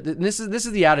 this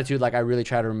is the attitude. Like, I really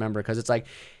try to remember, because it's like,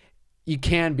 you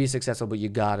can be successful, but you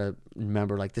gotta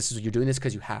remember, like, you're doing this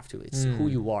because you have to. It's who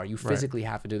you are. You physically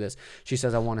have to do this. She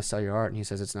says, I want to sell your art, and he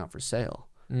says, it's not for sale.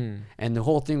 And the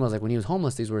whole thing was like, when he was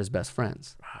homeless, these were his best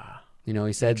friends.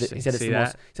 He said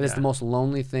it's the most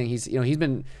lonely thing. He's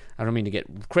been, I don't mean to get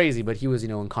crazy, but he was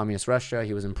in communist Russia.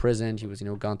 He was imprisoned. He was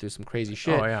gone through some crazy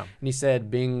shit. Oh, yeah. And he said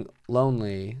being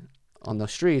lonely on the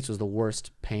streets was the worst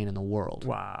pain in the world.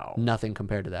 Wow. Nothing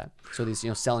compared to that. So these,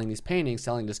 selling these paintings,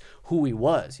 selling just who he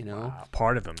was,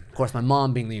 Part of him. Of course, my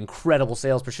mom being the incredible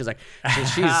salesperson, she's like,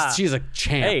 she's a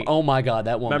champ. Hey, oh my God,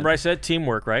 that woman. Remember I said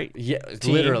teamwork, right? Yeah,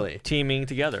 literally. Teaming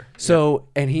together. So,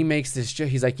 and he makes this joke.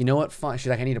 He's like, you know what? Fine.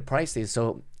 She's like, I need to price these.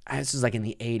 So this is like in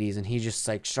the 80s, and he just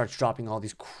like starts dropping all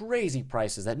these crazy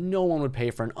prices that no one would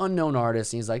pay for an unknown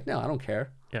artist. And he's like, no, I don't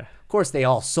care. Yeah. Of course, they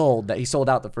all sold. That he sold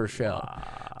out the first show.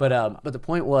 But the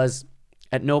point was,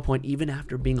 at no point, even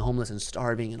after being homeless and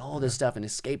starving and all this stuff and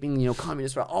escaping,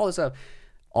 communist, all this stuff,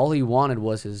 all he wanted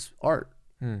was his art.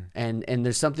 And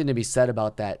there's something to be said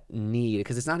about that need,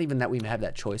 because it's not even that we have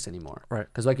that choice anymore. Right.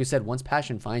 Because like you said, once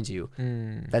passion finds you,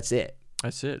 that's it.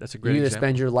 That's it. That's a great You either example.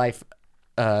 spend your life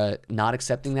not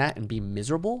accepting that and be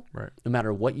miserable, no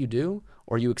matter what you do,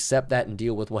 or you accept that and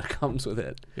deal with what comes with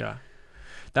it. Yeah.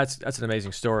 That's an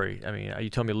amazing story. I mean, you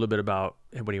told me a little bit about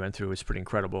what he went through. It's pretty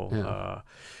incredible. Yeah.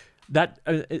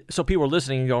 So people are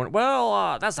listening and going,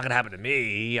 well, that's not going to happen to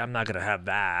me. I'm not going to have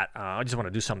that. I just want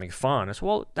to do something fun. I said,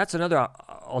 well, that's another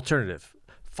alternative.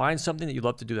 Find something that you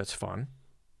love to do that's fun,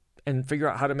 and figure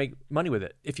out how to make money with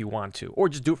it if you want to, or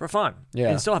just do it for fun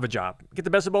and still have a job. Get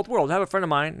the best of both worlds. I have a friend of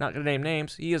mine, not going to name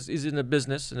names. He's in the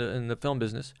business, in the film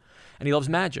business, and he loves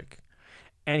magic.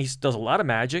 And he does a lot of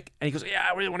magic, and he goes, yeah,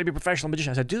 I really want to be a professional magician.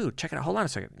 I said, dude, check it out. Hold on a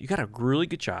second. You got a really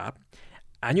good job,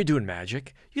 and you're doing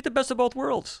magic. You get the best of both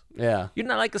worlds. Yeah. You're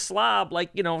not like a slob,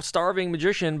 like, starving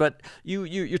magician, but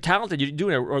you're talented. You're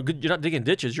doing you're not digging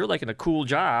ditches. You're like in a cool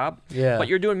job, but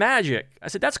you're doing magic. I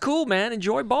said, that's cool, man.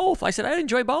 Enjoy both. I said, I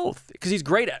enjoy both, because he's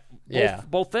great at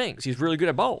both things. He's really good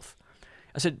at both.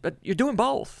 I said, but you're doing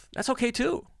both. That's okay,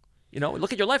 too.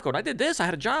 Look at your life going, I did this, I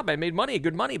had a job, I made money,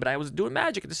 good money, but I was doing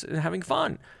magic and having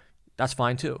fun. That's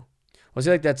fine too. Well, I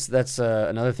feel like that's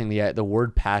another thing, the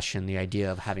word passion, the idea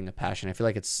of having a passion. I feel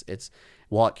like it's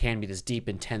while it can be this deep,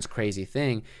 intense, crazy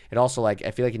thing, it also, like,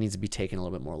 I feel like it needs to be taken a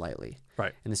little bit more lightly.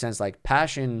 Right. In the sense, like,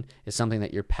 passion is something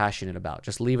that you're passionate about.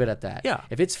 Just leave it at that. Yeah.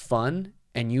 If it's fun,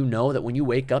 and you know that when you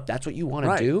wake up, that's what you want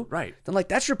to do, then, like,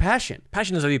 that's your passion.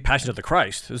 Passion is like the passion of the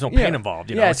Christ. There's no pain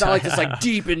involved. Yeah, it's not like this, like,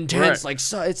 deep, intense, like,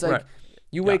 so it's like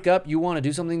you wake up, you want to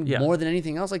do something more than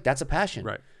anything else. Like, that's a passion.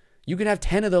 Right. You can have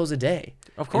 10 of those a day.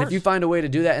 Of course. And if you find a way to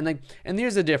do that, and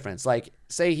here's the difference. Like,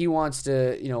 say he wants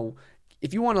to,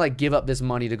 if you want to, like, give up this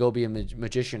money to go be a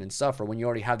magician and suffer when you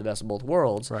already have the best of both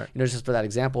worlds, just for that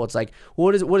example, it's like,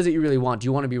 what is it you really want? Do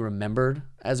you want to be remembered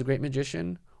as a great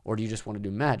magician? Or do you just want to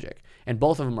do magic? And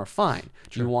both of them are fine.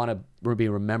 Do you want to be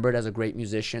remembered as a great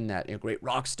musician, that great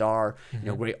rock star,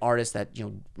 great artist that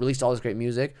released all this great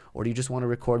music? Or do you just want to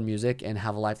record music and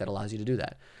have a life that allows you to do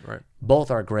that? Right.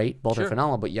 Both are great. Both are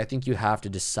phenomenal. But I think you have to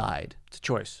decide. It's a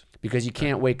choice. Because you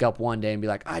can't wake up one day and be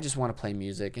like, I just want to play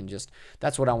music and just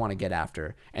that's what I want to get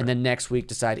after. And then next week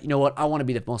decide, you know what, I want to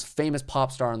be the most famous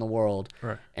pop star in the world.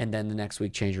 Right. And then the next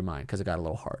week change your mind because it got a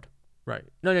little hard. Right.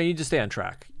 No, you just stay on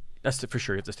track. That's for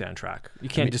sure. You have to stay on track. You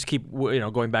can't just keep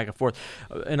going back and forth.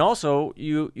 And also,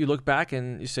 you look back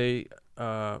and you say,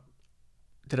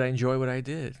 "Did I enjoy what I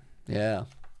did?" Yeah,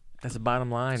 that's the bottom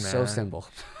line, man. So simple.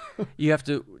 You have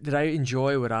to. Did I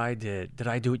enjoy what I did? Did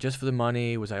I do it just for the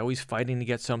money? Was I always fighting to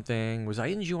get something? Was I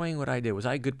enjoying what I did? Was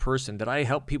I a good person? Did I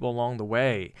help people along the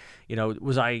way?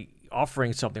 Was I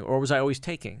offering something, or was I always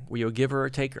taking? Were you a giver or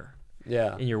a taker?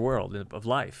 in your world of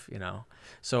life,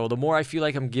 So the more I feel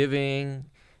like I'm giving,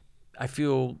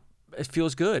 it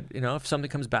feels good. If something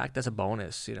comes back, that's a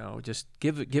bonus. Just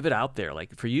give it out there.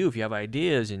 Like for you, if you have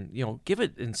ideas, and give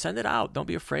it and send it out. Don't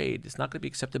be afraid. It's not going to be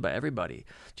accepted by everybody.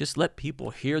 Just let people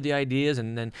hear the ideas,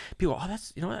 and then people,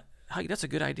 that's what, that's a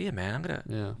good idea, man. I'm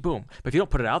gonna boom. But if you don't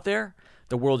put it out there,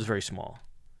 the world is very small.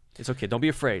 It's okay. Don't be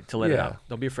afraid to let it out.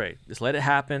 Don't be afraid. Just let it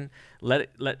happen.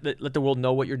 Let the world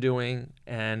know what you're doing,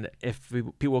 and if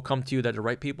people will come to you that are the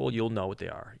right people, you'll know what they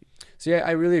are. See,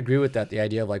 I really agree with that. The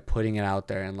idea of like putting it out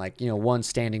there and like, one,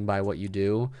 standing by what you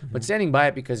do, but standing by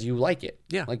it because you like it.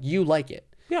 Yeah. Like you like it.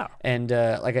 Yeah. And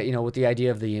with the idea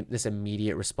of this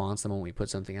immediate response the moment we put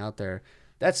something out there,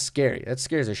 that's scary. That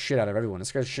scares the shit out of everyone. It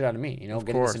scares the shit out of me,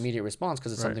 getting this immediate response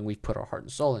because it's something we've put our heart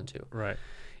and soul into. Right.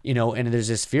 And there's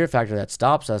this fear factor that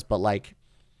stops us, but like,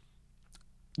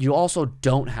 you also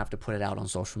don't have to put it out on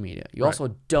social media. You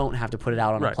also don't have to put it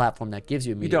out on a platform that gives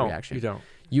you immediate reaction. You don't.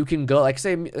 You can go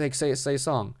say a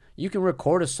song. You can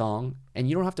record a song and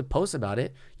you don't have to post about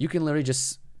it. You can literally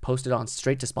just post it on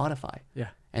straight to Spotify. Yeah.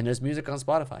 And there's music on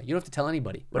Spotify. You don't have to tell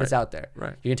anybody, but it's out there.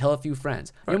 Right. You can tell a few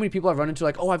friends. You know how many people I've run into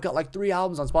like, oh, I've got like 3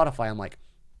 albums on Spotify. I'm like,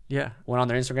 yeah. Went on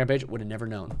their Instagram page, would have never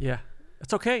known. Yeah.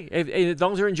 It's okay. As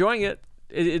long as you're enjoying it.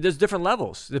 There's different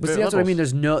levels. But see, that's what I mean.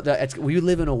 We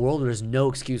live in a world where there's no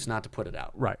excuse not to put it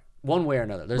out. Right. One way or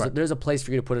another. There's a place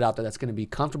for you to put it out there that's going to be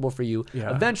comfortable for you.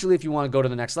 Yeah. Eventually, if you want to go to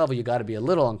the next level, you got to be a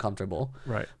little uncomfortable.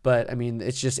 Right. But I mean,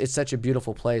 it's such a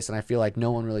beautiful place, and I feel like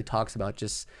no one really talks about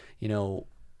just,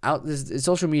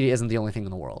 social media isn't the only thing in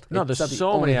the world. No, there's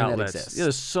so many outlets. Yeah,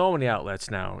 there's so many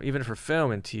outlets now, even for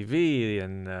film and TV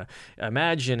and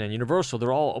Imagine and Universal.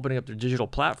 They're all opening up their digital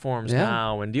platforms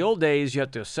now. In the old days, you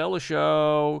had to sell a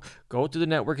show, go to the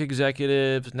network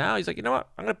executives. Now he's like, you know what?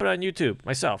 I'm going to put it on YouTube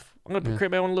myself. I'm going to create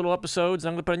my own little episodes, and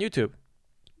I'm going to put it on YouTube.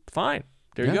 Fine.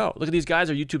 There you go. Look at these guys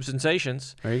are YouTube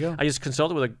sensations. There you go. I just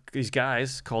consulted with these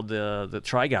guys called the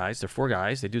Try Guys. They're 4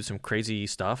 guys. They do some crazy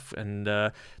stuff, and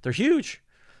they're huge.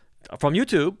 From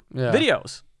YouTube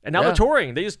videos, and now they're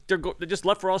touring. They just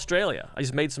left for Australia. I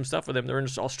just made some stuff with them. They're in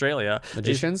Australia.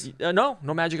 Magicians? No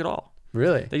magic at all.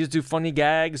 Really? They just do funny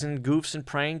gags and goofs and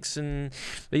pranks, and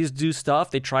they just do stuff.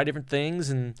 They try different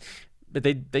things, but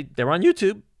they're on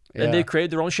YouTube, and they created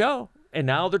their own show. And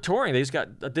now they're touring. They just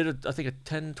did I think a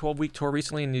 10, 12-week tour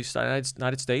recently in the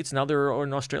United States. Now they're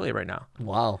in Australia right now.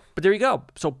 Wow. But there you go.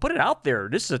 So put it out there.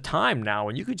 This is a time now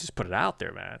when you could just put it out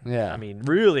there, man. Yeah. I mean,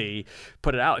 really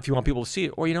put it out if you want people to see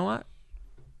it. Or you know what?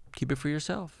 Keep it for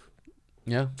yourself.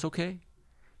 Yeah. It's okay.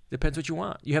 Depends what you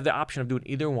want. You have the option of doing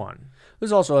either one.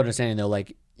 There's also understanding, though,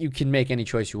 like, you can make any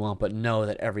choice you want, but know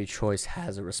that every choice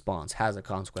has a response, has a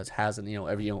consequence, has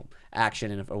every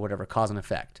action or whatever, cause and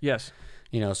effect. Yes.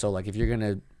 So like if you're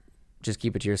gonna just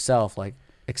keep it to yourself, like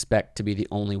expect to be the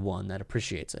only one that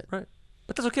appreciates it. Right.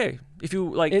 But that's okay. If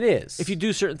you like, it is. If you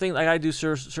do certain things, like I do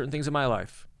certain things in my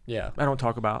life. Yeah. I don't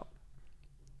talk about.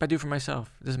 But I do for myself.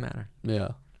 It doesn't matter. Yeah.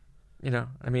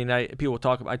 I mean, people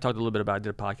talk. I talked a little bit about. I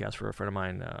did a podcast for a friend of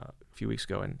mine a few weeks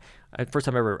ago, and first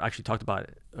time I ever actually talked about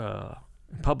it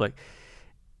in public,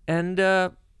 and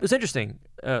it was interesting.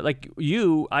 Like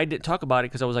you, I didn't talk about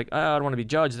it because I was like, oh, I don't want to be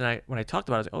judged. And when I talked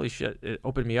about it, I was like, holy shit! It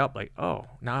opened me up. Like, oh,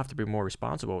 now I have to be more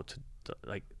responsible to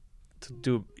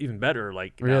do even better.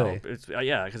 Like, really, it's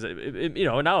because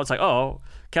now it's like, oh,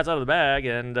 cat's out of the bag,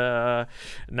 and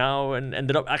now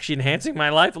ended up actually enhancing my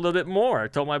life a little bit more. I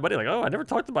told my buddy like, oh, I never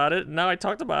talked about it, and now I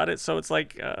talked about it, so it's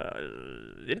like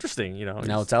interesting,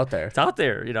 Now it's out there. It's out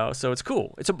there, so it's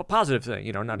cool. It's a positive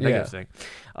thing, not a negative thing.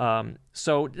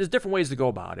 So there's different ways to go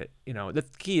about it. The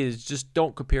key is just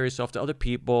don't compare yourself to other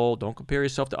people. Don't compare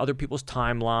yourself to other people's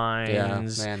timelines.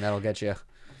 Yeah, man, that'll get you.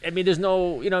 I mean, there's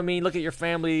no, look at your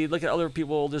family, look at other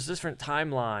people. There's different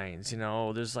timelines,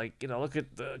 There's like, look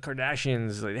at the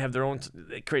Kardashians.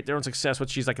 They create their own success.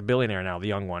 She's like a billionaire now, the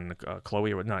young one,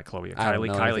 Chloe, or not Chloe, I don't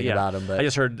know Kylie. Yeah. About him, but I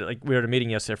just heard, like, we were at a meeting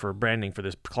yesterday for branding for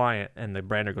this client, and the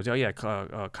brander goes, oh, yeah,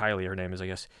 Kylie, her name is, I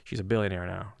guess. She's a billionaire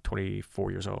now, 24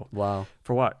 years old. Wow.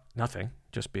 For what? Nothing.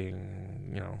 Just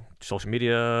being, social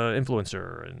media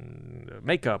influencer and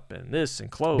makeup and this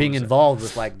and clothes. Being involved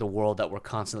with, like, the world that we're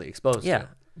constantly exposed to.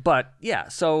 But yeah,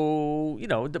 so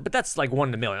but that's like 1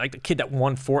 in a million. Like the kid that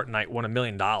won Fortnite won $1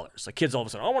 million. Like kids all of a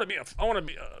sudden, I want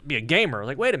to be a gamer.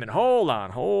 Like, wait a minute, hold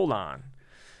on.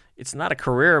 It's not a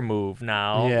career move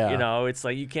now. Yeah. It's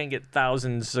like you can't get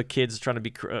thousands of kids trying to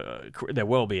be. There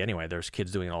will be anyway. There's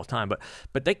kids doing it all the time.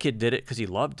 But that kid did it because he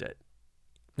loved it.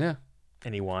 Yeah.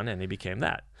 And he won, and he became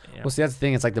that. Well, see, that's the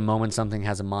thing. It's like the moment something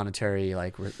has a monetary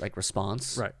like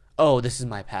response. Right. Oh, this is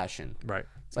my passion. Right.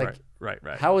 It's like. Right.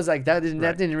 How was like that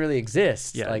didn't really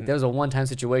exist. Yeah. Like there was a one-time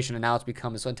situation, and now it's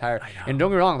become this entire. I know. And don't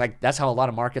get me wrong, like that's how a lot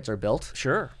of markets are built.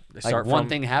 Sure. They Like start one from-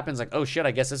 thing happens, like oh shit,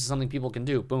 I guess this is something people can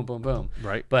do. Boom, boom, boom.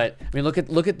 Right. But I mean, look at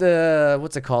the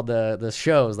what's it called, the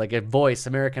shows like a Voice,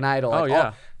 American Idol. Oh Like,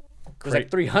 yeah. there's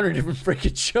like 300 different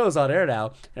freaking shows on air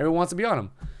now. Everyone wants to be on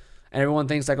them, and everyone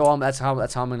thinks like oh that's how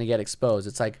I'm gonna get exposed.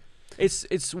 It's like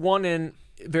It's one in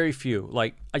very few.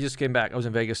 Like I just came back. I was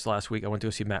in Vegas last week. I went to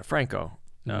go see Matt Franco.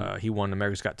 He won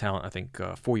America's Got Talent, I think,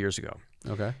 4 years ago.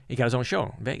 okay, He got his own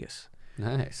show in Vegas.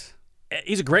 nice.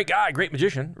 He's a great guy, great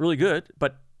magician, really good.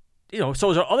 But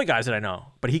so is other guys that I know.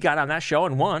 But he got on that show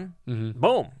and won. Mm-hmm.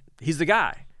 Boom, he's the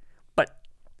guy. But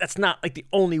that's not like the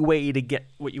only way to get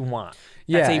what you want.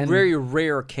 That's a and- very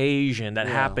rare occasion that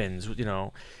Yeah. happens.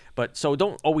 But so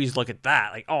don't always look at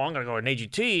that like, oh, I'm gonna go to an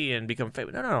AGT and become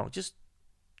famous. No.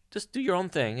 Just do your own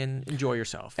thing and enjoy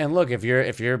yourself. And look, if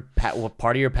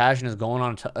part of your passion is going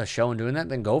on a show and doing that,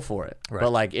 then go for it. Right.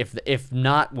 But like if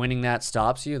not winning that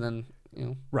stops you, then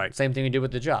Right. same thing we did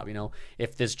with the job.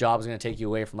 If this job is going to take you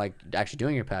away from like actually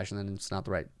doing your passion, then it's not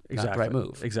the right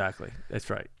move. Exactly. That's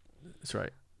right.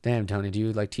 Damn, Tony, do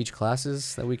you like teach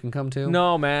classes that we can come to?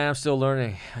 No, man, I'm still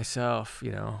learning myself.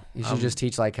 You should just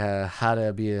teach like how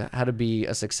to be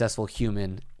a successful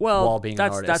human Well, while being an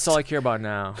artist. that's all I care about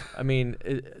now. I mean,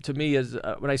 to me, is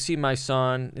when I see my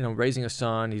son, raising a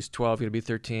son, he's 12, he's gonna be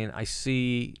 13. I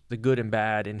see the good and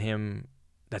bad in him.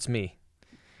 That's me.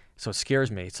 So it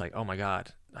scares me. It's like, oh my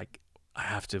God, like I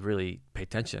have to really pay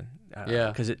attention. Yeah.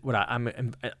 Because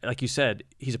I'm like you said,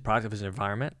 he's a product of his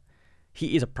environment.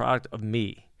 He is a product of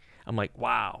me. I'm like,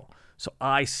 wow. So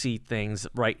I see things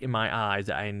right in my eyes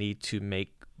that I need to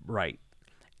make right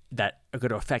that are going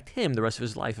to affect him the rest of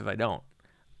his life if I don't.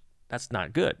 That's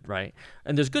not good, right?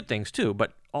 And there's good things too,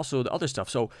 but also the other stuff.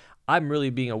 So I'm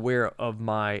really being aware of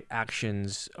my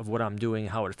actions, of what I'm doing,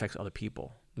 how it affects other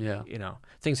people. Yeah.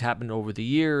 Things happened over the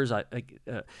years,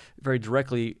 very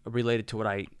directly related to what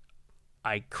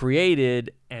I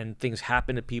created, and things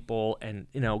happen to people, and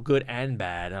good and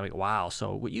bad. And I'm like, wow.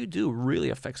 So what you do really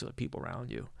affects other people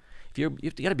around you. You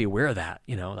got to be aware of that.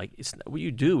 Like it's what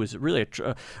you do is really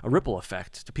a ripple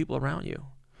effect to people around you.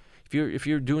 If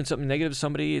you're doing something negative to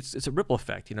somebody, it's a ripple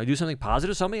effect. Do something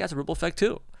positive to somebody, that's a ripple effect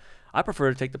too. I prefer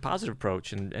to take the positive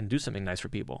approach and do something nice for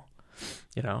people.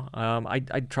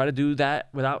 I try to do that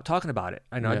without talking about it.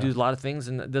 I know I do a lot of things,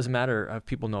 and it doesn't matter if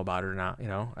people know about it or not.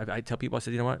 I tell people, I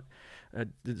said, you know what?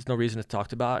 There's no reason to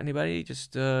talk about anybody.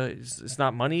 Just it's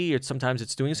not money. Sometimes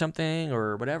it's doing something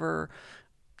or whatever.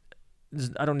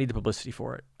 I don't need the publicity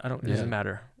for it. It doesn't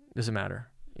matter.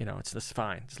 It's just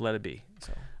fine. Just let it be.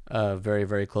 So. A very,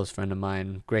 very close friend of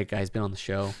mine, great guy, he's been on the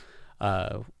show.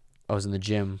 I was in the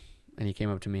gym and he came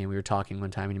up to me and we were talking one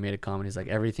time and he made a comment. He's like,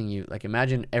 everything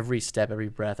imagine every step, every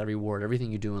breath, every word,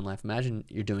 everything you do in life, imagine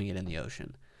you're doing it in the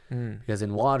ocean. Because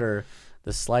in water,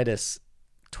 the slightest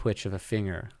twitch of a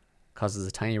finger causes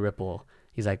a tiny ripple.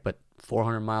 He's like, but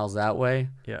 400 miles that way,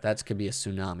 that could be a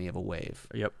tsunami of a wave.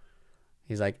 Yep.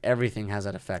 He's like, everything has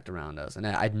that effect around us. And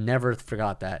I never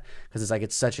forgot that, because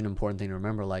it's such an important thing to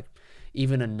remember. Like,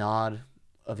 even a nod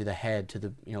of the head to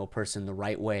the person the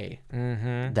right way,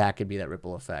 that could be that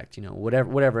ripple effect.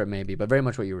 Whatever it may be, but very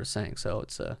much what you were saying. So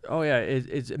it's oh yeah,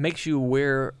 it makes you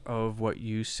aware of what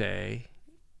you say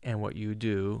and what you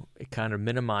do. It kind of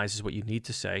minimizes what you need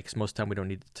to say, because most of the time we don't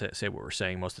need to say what we're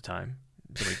saying most of the time.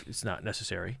 It's not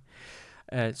necessary.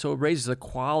 And so it raises the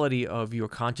quality of your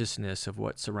consciousness of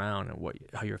what's around and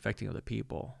how you're affecting other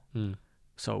people.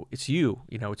 So it's you,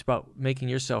 it's about making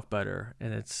yourself better.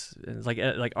 And it's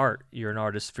like art. You're an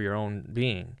artist for your own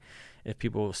being. If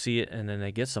people see it and then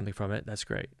they get something from it, that's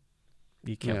great.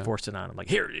 You can't force it on them. Like,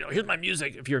 here's my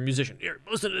music. If you're a musician, here,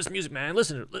 listen to this music, man.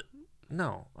 Listen to it.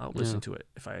 No, I'll listen to it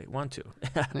if I want to.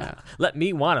 Let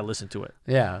me want to listen to it.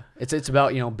 Yeah, it's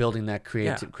about building that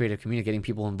creative community, getting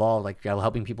people involved, like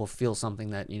helping people feel something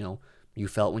that you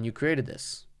felt when you created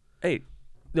this. Hey,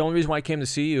 the only reason why I came to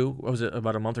see you, what was it,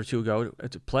 about a month or two ago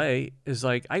to play, is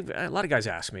like a lot of guys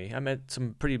ask me. I met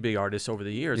some pretty big artists over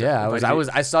the years. Yeah,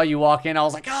 I saw you walk in. I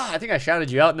was like, I think I shouted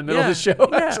you out in the middle of the show.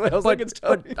 Yeah, actually, I was like, it's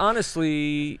Tony. But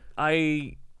honestly,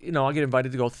 I get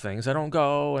invited to go to things. I don't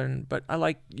go, but I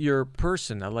like your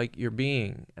person. I like your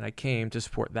being, and I came to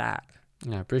support that.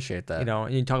 Yeah, I appreciate that.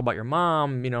 And you talk about your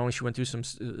mom, and she went through some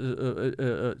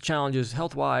challenges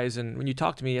health-wise, and when you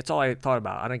talk to me, that's all I thought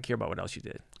about. I don't care about what else you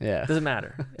did. Yeah. It doesn't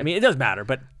matter. I mean, it does matter,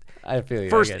 but I feel you.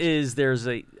 First is there's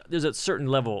a certain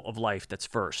level of life that's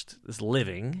first. There's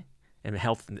living and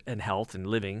health and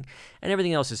living, and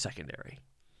everything else is secondary.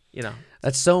 You know.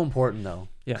 That's so important though.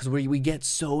 Yeah. Because we get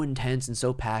so intense and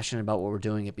so passionate about what we're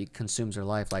doing, it consumes our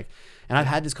life. Like, and I've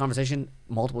had this conversation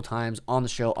multiple times on the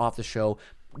show, off the show,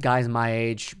 guys my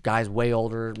age, guys way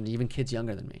older, and even kids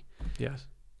younger than me. Yes.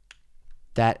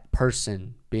 That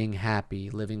person being happy,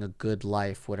 living a good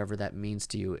life, whatever that means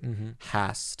to you,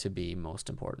 has to be most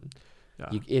important.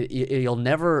 Yeah. You'll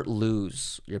never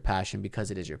lose your passion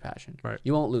because it is your passion. Right.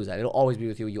 You won't lose that. It'll always be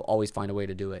with you. You'll always find a way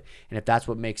to do it. And if that's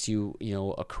what makes you,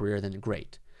 a career, then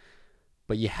great.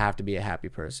 But you have to be a happy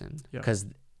person because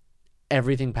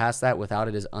everything past that, without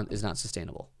it, is not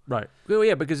sustainable. Right. Well,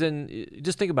 yeah, because then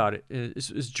just think about it.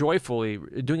 It's joyfully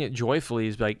doing it joyfully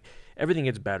is like everything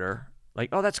gets better. Like,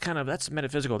 oh, that's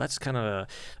metaphysical. That's kind of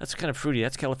fruity.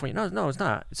 That's California. No, it's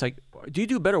not. It's like, do you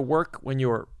do better work when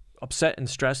you're upset and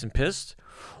stressed and pissed,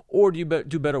 or do you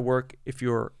do better work if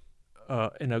you're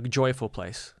in a joyful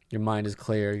place? Your mind is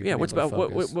clear. What's about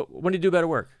when do you do better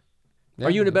work? Yeah. Are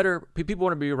you in a better? People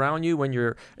want to be around you when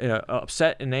you're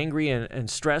upset and angry and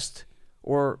stressed,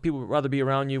 or people would rather be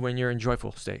around you when you're in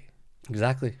joyful state.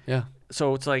 Exactly. Yeah.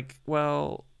 So it's like,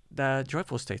 well, that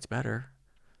joyful state's better.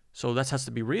 So that has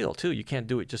to be real too. You can't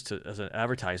do it just as an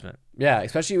advertisement. Yeah,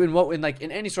 especially in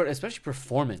any sort, especially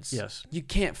performance. Yes, you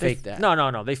can't fake that.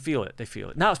 No. They feel it.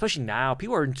 Now, especially now,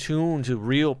 people are in tune to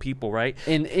real people, right?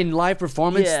 In live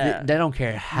performance, they don't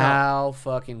care how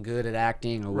fucking good at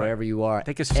acting or wherever you are.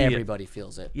 They can see everybody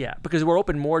feels it. Yeah, because we're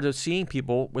open more to seeing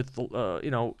people with,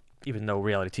 even though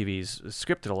reality TV is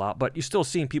scripted a lot, but you're still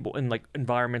seeing people in like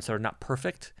environments that are not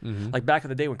perfect. Mm-hmm. Like back in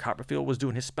the day when Copperfield was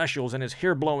doing his specials and his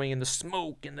hair blowing and the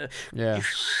smoke and the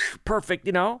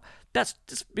perfect, that's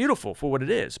just beautiful for what it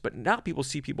is. But now people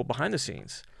see people behind the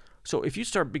scenes. So if you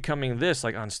start becoming this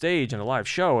like on stage in a live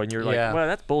show and you're like, well,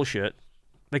 that's bullshit.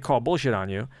 They call bullshit on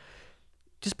you.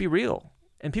 Just be real,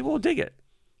 and people will dig it.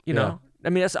 You know. I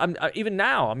mean, even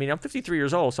now. I mean, I'm 53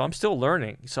 years old, so I'm still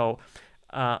learning. So.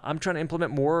 I'm trying to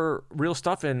implement more real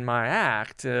stuff in my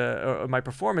act, or my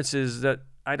performances that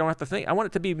I don't have to think. I want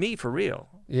it to be me for real.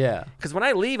 Yeah. Because when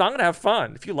I leave, I'm going to have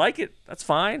fun. If you like it, that's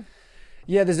fine.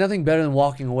 Yeah, there's nothing better than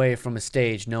walking away from a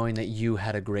stage knowing that you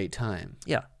had a great time.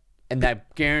 Yeah. And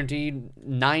that guaranteed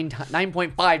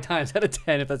 9.5 times out of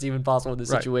 10, if that's even possible in this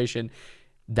situation,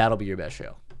 that'll be your best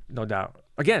show. No doubt.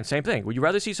 Again, same thing. Would you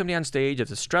rather see somebody on stage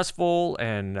that's stressful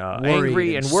and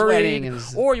angry and worried,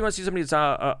 or you want to see somebody that's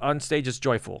on stage that's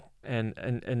joyful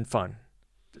and fun?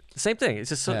 Same thing. It's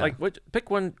just like, pick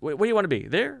one. What do you want to be,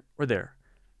 there or there?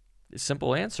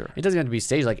 Simple answer. It doesn't have to be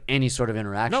staged, like any sort of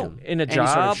interaction. No, in a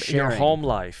job, in your home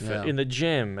life, in the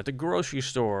gym, at the grocery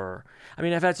store. I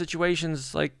mean, I've had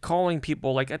situations like calling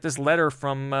people, like at this letter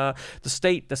from the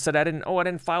state that said I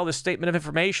didn't file this statement of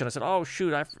information. I said, oh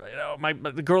shoot,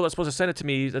 the girl that's supposed to send it to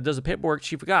me that does the paperwork,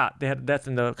 she forgot. They had a death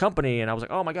in the company, and I was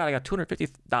like, oh my god, I got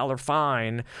 $250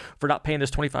 fine for not paying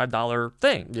this $25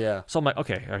 thing. Yeah. So I'm like,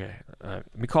 okay,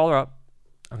 let me call her up.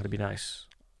 I'm gonna be nice.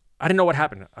 I didn't know what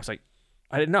happened. I was like.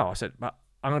 I didn't know. I said,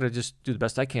 I'm going to just do the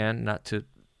best I can not to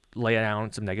lay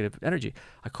down some negative energy.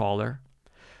 I called her.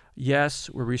 Yes,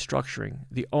 we're restructuring.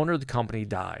 The owner of the company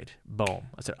died. Boom.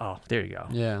 I said, oh, there you go.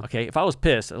 Yeah. Okay. If I was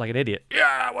pissed like an idiot,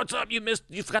 what's up? You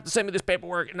forgot to send me this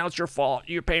paperwork and now it's your fault.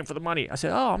 You're paying for the money. I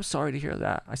said, oh, I'm sorry to hear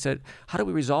that. I said, how do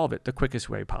we resolve it the quickest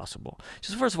way possible?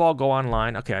 She said, first of all, go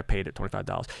online. Okay, I paid it,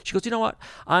 $25. She goes, you know what?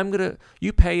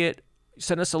 You pay it,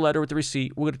 send us a letter with the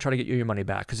receipt. We're going to try to get you your money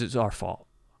back because it's our fault.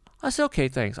 I said, okay,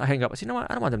 thanks. I hang up. I said, you know what?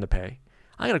 I don't want them to pay.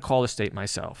 I'm going to call the state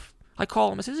myself. I call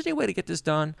them. I said, is there any way to get this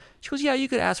done? She goes, yeah, you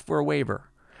could ask for a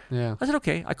waiver. Yeah. I said,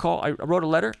 okay. I wrote a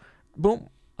letter. Boom.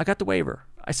 I got the waiver.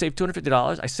 I saved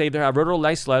 $250. I saved her. I wrote her a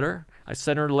nice letter. I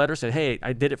sent her a letter, said, hey,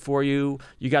 I did it for you.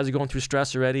 You guys are going through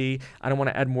stress already. I don't want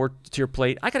to add more to your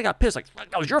plate. I kind of got pissed. Like,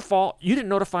 that was your fault. You didn't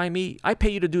notify me. I pay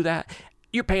you to do that.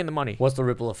 You're paying the money. What's the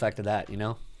ripple effect of that,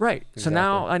 Right. Exactly. So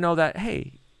now I know that,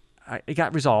 hey, it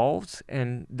got resolved,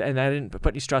 and I didn't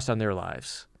put any stress on their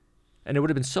lives. And it would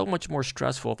have been so much more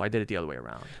stressful if I did it the other way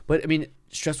around. But, I mean,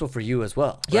 stressful for you as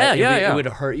well. Right? It would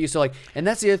hurt you. So, and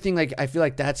that's the other thing, I feel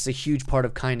like that's a huge part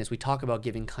of kindness. We talk about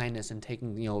giving kindness and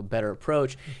taking, a better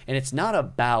approach. And it's not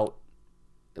about,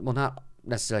 not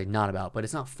necessarily not about, but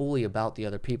it's not fully about the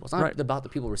other people. It's not about the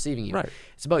people receiving you. Right.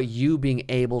 It's about you being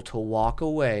able to walk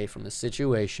away from the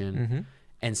situation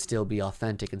and still be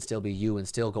authentic and still be you and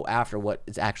still go after what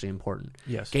is actually important.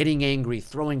 Yes. Getting angry,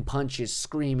 throwing punches,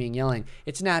 screaming, yelling.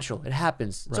 It's natural. It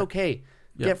happens. It's okay.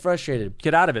 Get frustrated.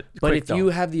 Get out of it. But if you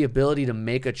have the ability to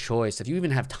make a choice, if you even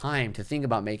have time to think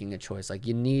about making a choice,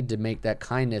 you need to make that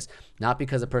kindness, not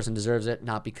because the person deserves it,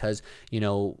 not because,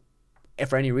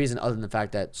 for any reason other than the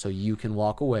fact that so you can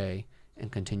walk away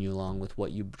and continue along with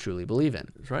what you truly believe in.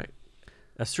 That's right.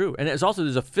 That's true. And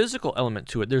there's a physical element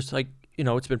to it. There's like,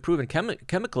 it's been proven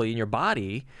chemically in your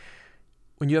body,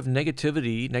 when you have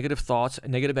negativity, negative thoughts,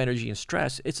 negative energy and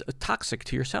stress, it's toxic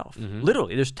to yourself.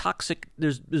 Literally,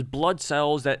 there's blood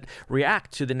cells that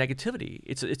react to the negativity.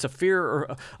 It's a fear,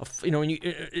 or when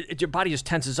your body just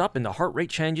tenses up and the heart rate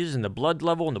changes and the blood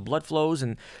level and the blood flows,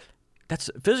 and that's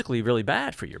physically really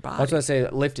bad for your body. That's what I say.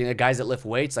 Lifting, guys that lift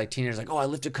weights, like teenagers, like, oh, I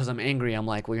lifted because I'm angry. I'm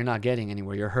like, well, you're not getting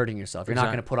anywhere. You're hurting yourself. You're not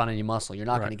going to put on any muscle. You're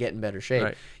not going to get in better shape.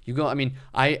 Right. You go. I mean,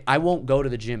 I won't go to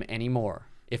the gym anymore.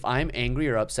 If I'm angry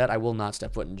or upset, I will not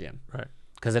step foot in the gym. Right.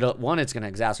 Because one, it's going to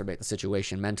exacerbate the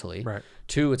situation mentally. Right.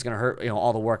 Two, it's going to hurt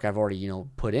all the work I've already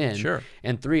put in. Sure.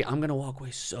 And three, I'm going to walk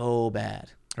away so bad.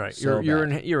 Right. So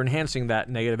You're enhancing that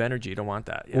negative energy. You don't want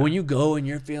that. Yeah. When you go and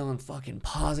you're feeling fucking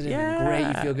positive and great,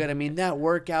 you feel good. I mean, that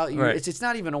workout, it's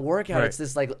not even a workout. Right. It's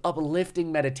this like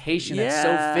uplifting meditation that's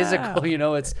so physical.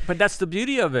 But that's the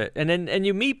beauty of it. And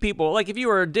you meet people, like if you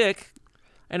were a dick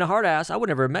and a hard ass, I would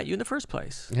never have met you in the first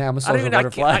place. Yeah, I'm a social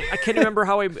butterfly. I can't remember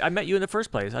how I met you in the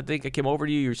first place. I think I came over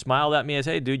to you, you smiled at me and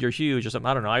said, hey, dude, you're huge or something.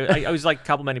 I don't know. I always like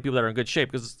complimenting people that are in good shape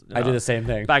because I do the same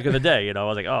thing. Back in the day, I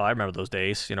was like, oh, I remember those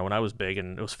days, when I was big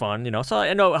and it was fun, So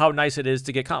I know how nice it is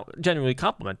to get genuinely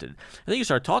complimented. And then you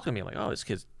start talking to me like, oh,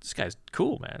 this guy's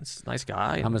cool, man. It's a nice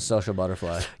guy. I'm a social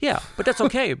butterfly. Yeah, but that's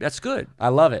okay. That's good. I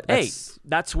love it.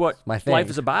 That's what my thing. Life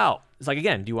is about. It's like,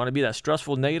 again, do you want to be that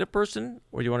stressful, negative person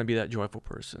or do you want to be that joyful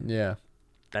person? Yeah.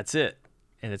 That's it.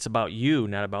 And it's about you,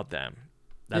 not about them.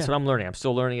 That's what I'm learning. I'm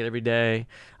still learning it every day.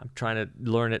 I'm trying to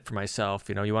learn it for myself.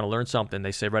 You want to learn something,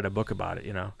 they say write a book about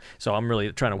it, So I'm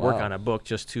really trying to work on a book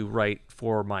just to write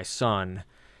for my son.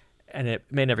 And it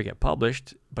may never get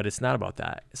published, but it's not about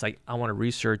that. It's like I want to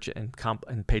research and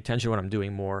pay attention to what I'm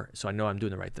doing more so I know I'm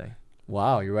doing the right thing.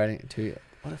 Wow, you're writing it to you.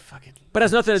 What a fucking... But it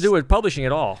has nothing to do with publishing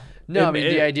at all. No,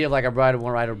 the idea of like I want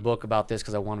to write a book about this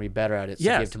because I want to be better at it to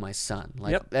give to my son.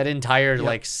 Like that entire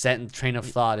like train of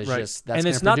thought is just that's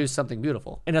going to produce something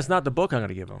beautiful. And that's not the book I'm going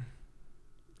to give him.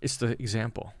 It's the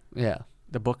example. Yeah.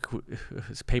 The book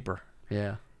is paper.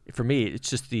 Yeah. For me, it's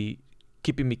just the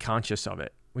keeping me conscious of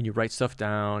it. When you write stuff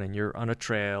down and you're on a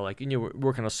trail, like and you're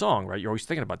working a song, right? You're always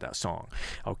thinking about that song.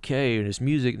 Okay, and there's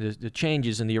music, the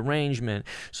changes and the arrangement.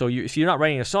 So if you're not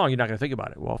writing a song, you're not going to think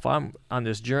about it. Well, if I'm on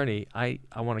this journey, I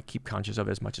want to keep conscious of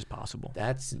it as much as possible.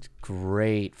 That's a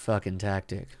great fucking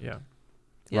tactic. Yeah.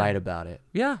 Write about it.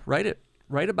 Yeah, write it.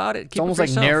 Write about it. Keep it's almost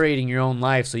like narrating your own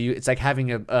life. So it's like having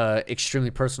a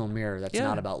extremely personal mirror that's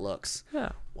not about looks. Yeah.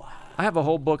 Wow. I have a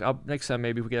whole book. Next time,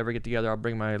 maybe if we could ever get together, I'll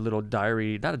bring my little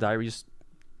diary. Not a diary, just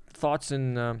thoughts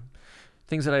and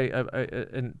things that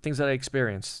I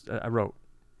experienced. I wrote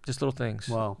just little things.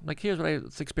 Wow. Like here's what I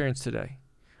experienced today.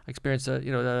 I experienced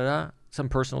some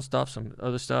personal stuff, some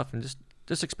other stuff, and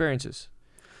just experiences.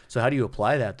 So how do you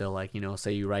apply that though? Like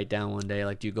say you write down one day.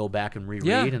 Like do you go back and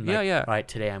reread? All right,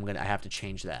 today I have to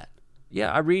change that.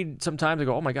 Yeah, I read sometimes. I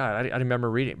go, oh my god, I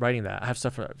remember writing that. I have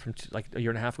stuff from like a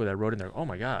year and a half ago that I wrote in there. Oh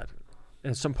my god,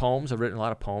 and some poems. I've written a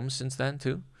lot of poems since then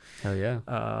too. Hell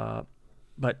yeah.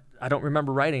 But I don't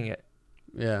remember writing it.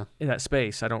 Yeah. In that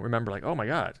space, I don't remember like, oh my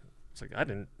god, it's like I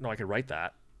didn't know I could write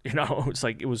that. It's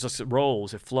like it was just it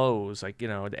rolls, it flows, like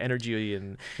the energy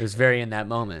and it was very in that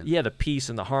moment. Yeah, the peace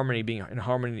and the harmony, being in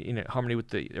harmony with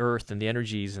the earth and the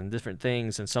energies and different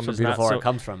things, and some so is beautiful not where it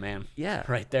comes from, man. Yeah,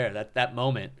 right there, that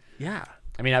moment. Yeah.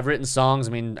 I mean, I've written songs.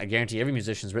 I mean, I guarantee every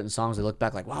musician's written songs. They look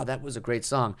back like, wow, that was a great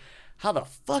song. How the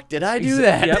fuck did I do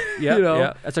that? Yep.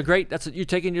 Yeah. You're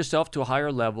taking yourself to a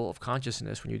higher level of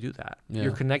consciousness when you do that. Yeah.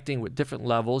 You're connecting with different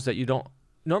levels that you don't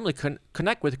normally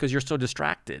connect with because you're so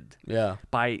distracted. Yeah.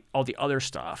 By all the other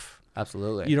stuff.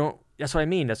 Absolutely. That's what I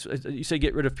mean. You say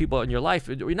get rid of people in your life.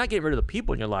 You're not getting rid of the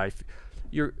people in your life.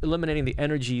 You're eliminating the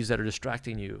energies that are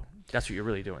distracting you. That's what you're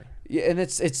really doing. Yeah, and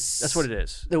it's that's what it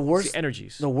is. The worst it's the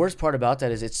energies. The worst part about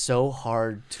that is it's so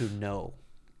hard to know,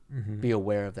 be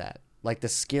aware of that. Like the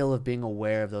skill of being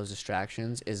aware of those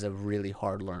distractions is a really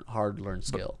hard learned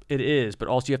skill. It is, but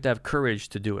also you have to have courage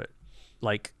to do it.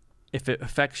 Like if it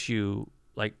affects you,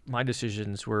 like my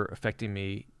decisions were affecting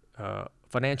me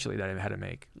financially that I had to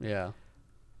make. Yeah,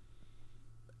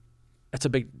 that's a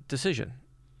big decision.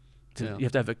 You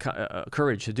have to have a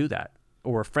courage to do that,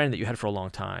 or a friend that you had for a long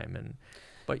time,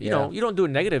 but you don't do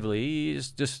it negatively. You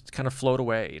just kind of float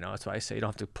away. That's why I say you don't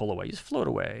have to pull away. You just float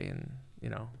away, and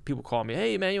people call me,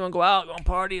 hey man, you want to go out, go on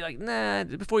party? Like nah.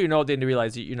 Before you know it, they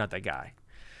realize you're not that guy.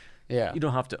 Yeah. You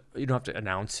don't have to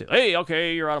announce it. Hey,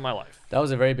 okay, you're out of my life. That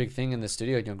was a very big thing in the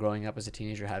studio. Growing up as a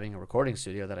teenager, having a recording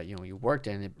studio that you worked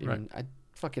in. I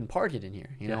fucking partied in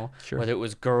here. Sure. Whether it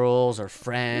was girls or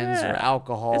friends or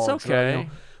alcohol. It's okay.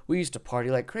 We used to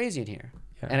party like crazy in here.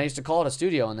 And I used to call it a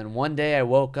studio. And then one day I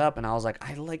woke up and I was like,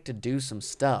 I'd like to do some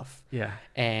stuff. Yeah.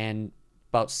 And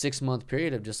about 6-month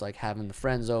period of just like having the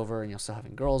friends over and still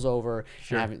having girls over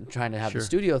and trying to have the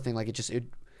studio thing. Like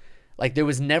like there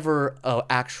was never a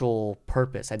actual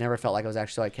purpose. I never felt like I was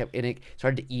actually, and it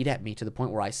started to eat at me to the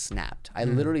point where I snapped. I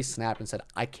literally snapped and said,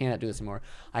 I cannot do this anymore.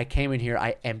 I came in here,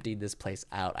 I emptied this place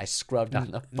out. I scrubbed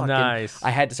out the fucking,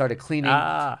 I had to start cleaning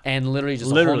and literally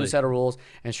just a whole new set of rules.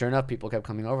 And sure enough, people kept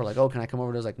coming over like, oh, can I come over?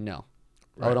 And I was like, no.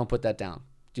 Oh, don't put that down.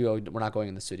 We're not going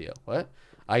in the studio. What?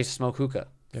 I used to smoke hookah.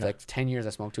 For like 10 years I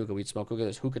smoked hookah. We'd smoke hookah.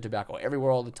 There's hookah tobacco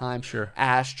everywhere all the time. Sure.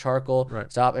 Ash, charcoal.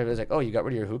 Right. Stop. Everybody's like, oh, you got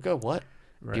rid of your hookah? What?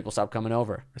 Right. People stop coming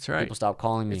over. That's right. People stop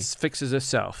calling me. It fixes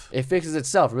itself. It fixes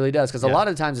itself. It really does. Because a lot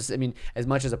of times, as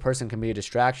much as a person can be a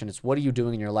distraction, it's what are you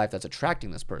doing in your life that's attracting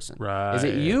this person? Right. Is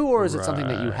it you or is it something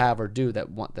that you have or do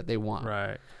that they want?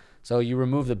 Right. So you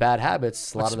remove the bad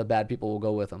habits, a lot of the bad people will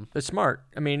go with them. It's smart.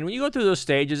 I mean, when you go through those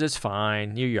stages, it's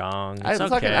fine. You're young. It's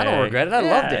okay. I don't regret it. I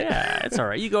loved it. Yeah, it's all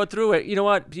right. You go through it. You know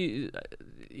what? You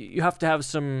have to have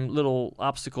some little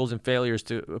obstacles and failures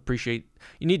to appreciate.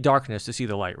 You need darkness to see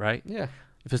the light, right? Yeah.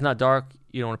 If it's not dark,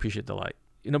 you don't appreciate the light.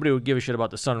 Nobody would give a shit about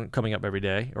the sun coming up every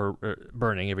day or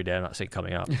burning every day. I'm not saying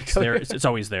coming up. It's there. It's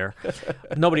always there.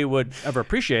 Nobody would ever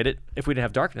appreciate it if we didn't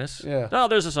have darkness. Yeah. Oh,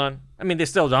 there's the sun. I mean, they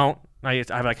still don't. I have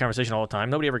that conversation all the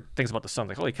time. Nobody ever thinks about the sun.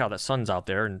 Like, holy cow, that sun's out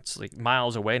there and it's like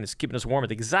miles away and it's keeping us warm at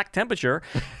the exact temperature.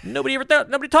 Nobody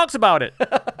talks about it.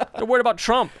 They're worried about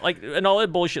Trump, and all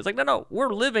that bullshit. It's like, no,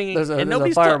 we're living. There's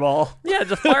a fireball.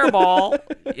 It's a fireball.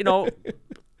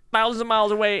 Thousands of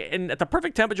miles away and at the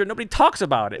perfect temperature. Nobody talks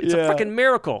about it. It's a freaking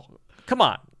miracle. Come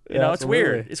on. It's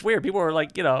weird. It's weird. People are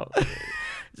like,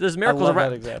 there's miracles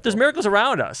around. There's miracles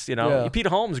around us. Pete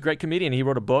Holmes, great comedian. He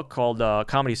wrote a book called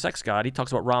Comedy Sex God. He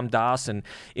talks about Ram Dass, and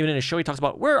even in his show, he talks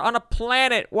about we're on a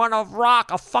planet, we're on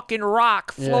a fucking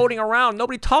rock floating around.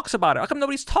 Nobody talks about it. How come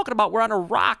nobody's talking about we're on a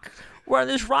rock? We're on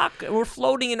this rock and we're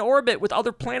floating in orbit with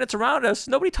other planets around us.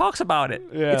 Nobody talks about it.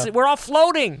 Yeah. We're all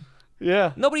floating.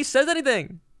 Yeah. Nobody says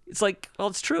anything. It's like, well,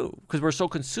 it's true because we're so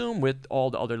consumed with all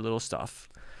the other little stuff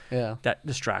that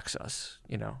distracts us.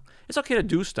 It's okay to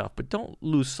do stuff, but don't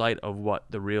lose sight of what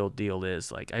the real deal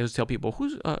is. Like I always tell people,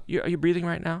 are you breathing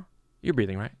right now? You're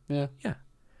breathing, right? Yeah. Yeah.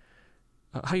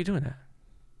 How are you doing that?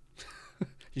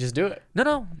 You just do it.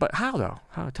 No, but how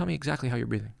though? Tell me exactly how you're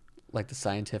breathing. Like the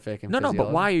scientific and No,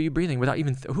 but why are you breathing without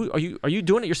even? Are you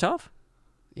doing it yourself?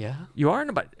 Yeah. You are.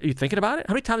 But are you thinking about it?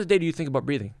 How many times a day do you think about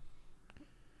breathing?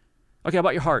 Okay,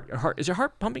 about your heart. Is your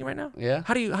heart pumping right now? Yeah.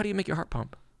 How do you make your heart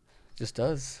pump? Just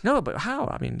does. No, but how?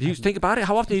 I mean, do you think about it?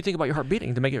 How often do you think about your heart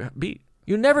beating to make it beat?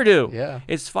 You never do. Yeah.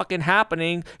 It's fucking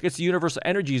happening. It's the universal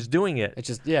energies doing it. It's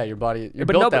just your body. You're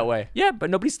built that way. Yeah,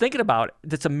 but nobody's thinking about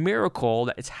it. It's a miracle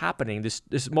that it's happening. This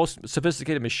most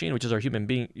sophisticated machine, which is our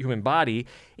human body,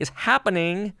 is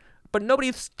happening. But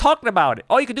nobody's talking about it.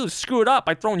 All you can do is screw it up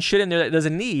by throwing shit in there that it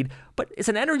doesn't need. But it's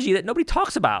an energy that nobody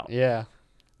talks about. Yeah.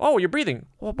 Oh, you're breathing.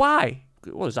 Well, why?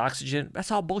 Well, there's oxygen.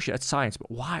 That's all bullshit. That's science. But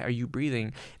why are you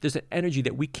breathing? There's an energy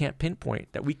that we can't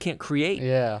pinpoint, that we can't create.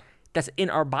 Yeah. That's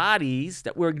in our bodies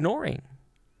that we're ignoring.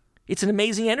 It's an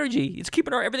amazing energy. It's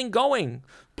keeping everything going.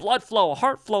 Blood flow,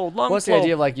 heart flow, lung flow. What's the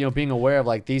idea of being aware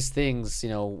of these things,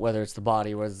 whether it's the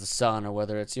body, whether it's the sun, or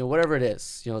whether it's, whatever it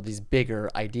is, these bigger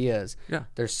ideas. Yeah.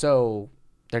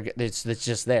 It's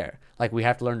just there. Like we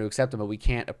have to learn to accept them, but we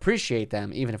can't appreciate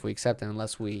them even if we accept them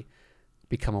unless we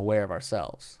become aware of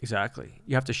ourselves. Exactly.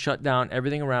 You have to shut down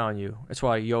everything around you. That's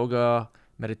why yoga,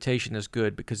 meditation is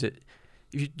good because if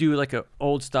you do like an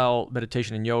old style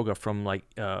meditation in yoga from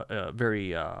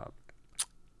very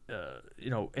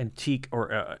antique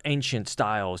or ancient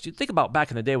styles, you think about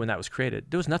back in the day when that was created,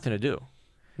 there was nothing to do.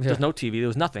 Yeah. There's no TV. There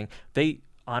was nothing. They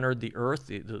honored the earth,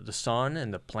 the sun,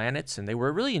 and the planets, and they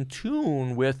were really in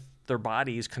tune with their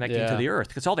bodies connecting to the earth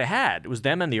because all they had was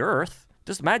them and the earth.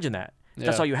 Just imagine that.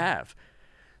 That's all you have.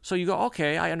 So you go,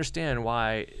 okay, I understand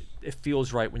why it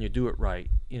feels right when you do it right.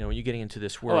 When you're getting into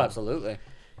this world. Oh, absolutely.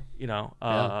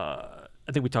 I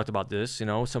think we talked about this.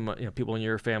 Some people in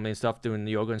your family and stuff doing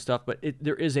the yoga and stuff, but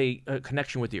there is a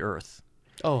connection with the earth.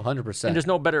 Oh, 100%. And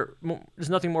there's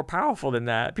nothing more powerful than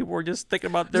that. People were just thinking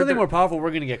about. There's nothing more powerful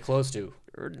we're gonna get close to.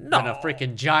 No. Than a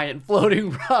freaking giant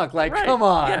floating rock. Like, right. Come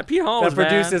on. Yeah, Pete Holmes, that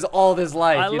produces all this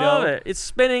light. I love it. It's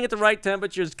spinning at the right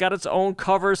temperature. It's got its own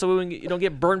cover so you don't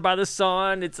get burned by the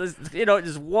sun. It's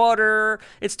it's water.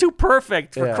 It's too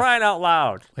perfect for crying out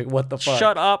loud. Like, what the fuck?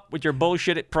 Shut up with your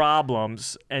bullshit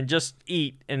problems and just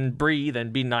eat and breathe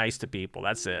and be nice to people.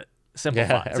 That's it.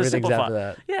 Simplify. Yeah, Just everything's simplify. after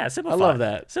that. Yeah, I simplify. love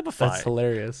that. Simplify. That's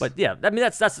hilarious. But yeah, I mean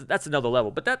that's another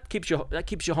level. But that keeps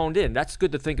you honed in. That's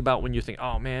good to think about when you think,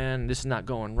 oh man, this is not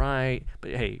going right.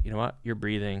 But hey, you know what? You're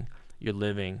breathing, you're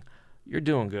living, you're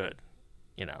doing good.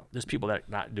 There's people that are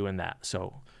not doing that.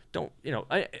 So don't,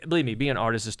 believe me, being an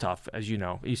artist is tough, as you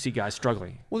know. You see guys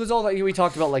struggling. Well, there's all that we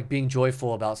talked about, like being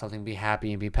joyful about something, be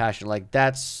happy and be passionate. Like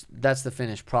that's the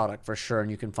finished product for sure,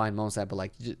 and you can find moments of that. But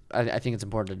like, I think it's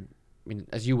important to, I mean,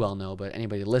 as you well know, but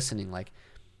anybody listening, like,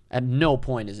 at no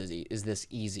point is this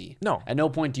easy. No. At no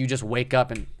point do you just wake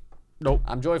up and, nope,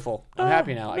 I'm joyful. I'm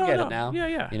happy now. I get it now.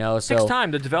 Yeah. So it takes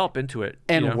time to develop into it.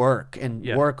 And work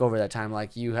over that time.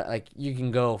 Like you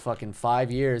can go fucking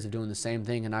 5 years of doing the same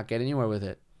thing and not get anywhere with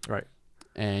it. Right.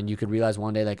 And you could realize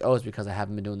one day, like, oh, it's because I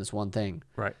haven't been doing this one thing.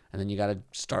 Right. And then you got to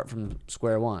start from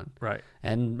square one. Right.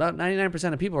 And about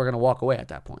 99% of people are going to walk away at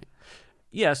that point.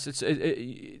 Yes,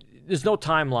 there's no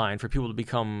timeline for people to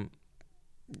become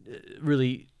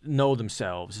really know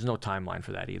themselves. There's no timeline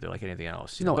for that either, like anything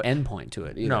else. There's no end point to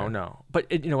it either. No.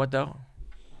 But you know what, though?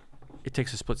 It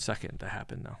takes a split second to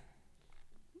happen, though.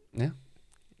 Yeah.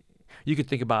 You could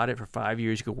think about it for 5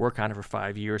 years. You could work on it for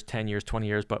 5 years, 10 years, 20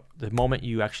 years. But the moment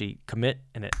you actually commit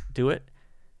and do it,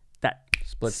 that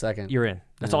split second, you're in.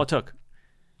 That's all it took.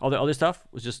 All the other stuff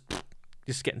was just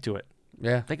getting to it.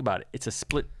 Yeah. Think about it. It's a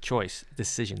split choice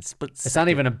decision. It's not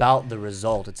even about the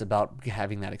result. It's about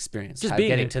having that experience. Just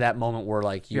getting to that moment where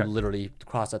like you literally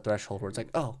cross that threshold where it's like,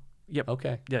 oh, yep,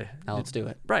 okay, yeah, now let's do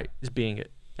it. Right, just being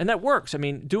it, and that works. I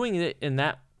mean, doing it in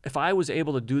that. If I was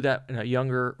able to do that when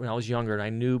I was younger and I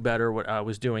knew better what I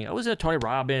was doing, I was at Tony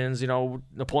Robbins,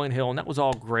 Napoleon Hill, and that was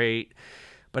all great,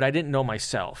 but I didn't know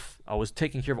myself. I was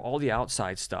taking care of all the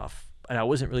outside stuff, and I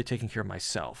wasn't really taking care of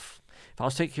myself. If I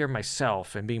was taking care of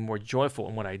myself and being more joyful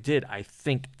in what I did, I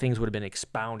think things would have been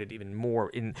expounded even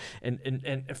more and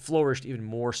flourished even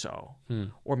more so.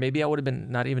 Or maybe I would have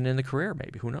been not even in the career,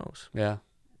 maybe. Who knows? Yeah.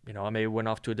 I may have went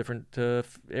off to a different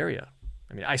area.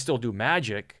 I mean, I still do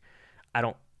magic. I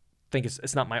don't think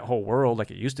it's not my whole world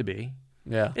like it used to be.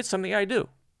 Yeah. It's something I do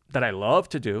that I love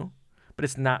to do, but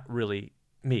it's not really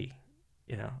me.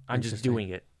 I'm just doing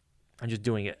it.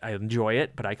 I enjoy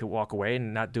it, but I could walk away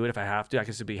and not do it if I have to. I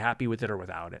can still be happy with it or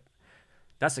without it.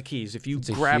 That's the key. Is if you it's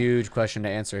a huge question to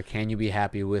answer. Can you be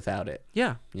happy without it?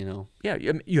 Yeah. Yeah.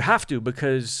 You have to,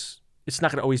 because it's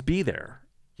not going to always be there.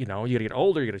 You got to get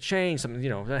older. You got to change something.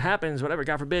 That happens. Whatever.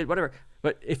 God forbid. Whatever.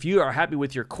 But if you are happy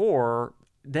with your core,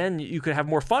 then you could have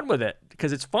more fun with it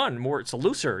because it's fun. It's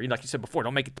looser. Like you said before,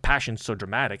 don't make it the passion so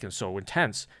dramatic and so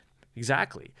intense.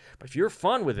 Exactly. But if you're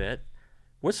fun with it,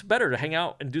 what's better to hang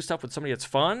out and do stuff with somebody that's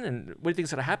fun? And what do you think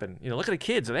is going to happen? Look at the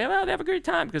kids. They have a great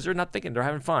time because they're not thinking. They're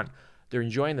having fun. They're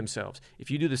enjoying themselves.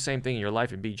 If you do the same thing in your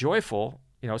life and be joyful,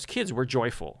 as kids, we're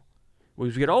joyful.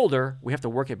 As we get older, we have to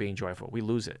work at being joyful. We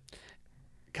lose it.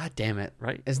 God damn it.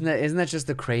 Right? Isn't that just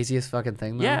the craziest fucking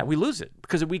thing, though? Yeah, we lose it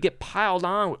because we get piled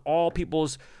on with all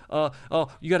people's, you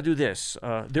got to do this,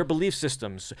 their belief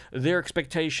systems, their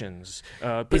expectations,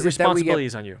 put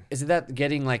responsibilities on you. Is it that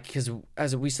getting because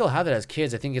as we still have it as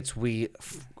kids, I think it's we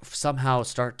somehow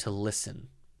start to listen.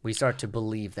 We start to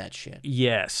believe that shit.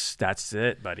 Yes, that's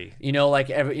it, buddy.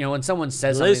 When someone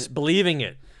says something. Believing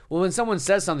it. Well, when someone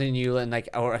says something to you and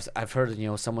or I've heard,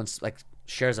 someone's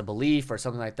shares a belief or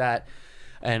something like that.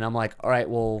 And I'm like, all right,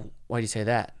 well, why do you say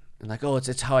that? And like, oh,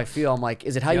 it's how I feel. I'm like,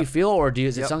 is it how you feel, or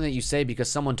is it something that you say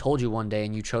because someone told you one day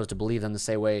and you chose to believe them the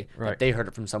same way that they heard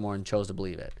it from someone and chose to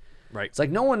believe it? Right. It's like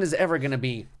no one is ever going to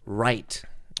be right.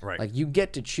 Right. Like you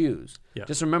get to choose. Yeah.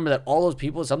 Just remember that all those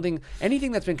people,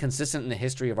 anything that's been consistent in the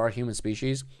history of our human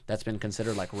species that's been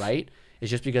considered right is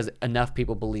just because enough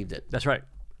people believed it. That's right.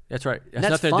 That's right. It has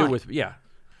that's nothing to do with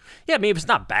Yeah, I mean, if it's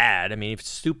not bad, if it's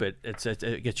stupid,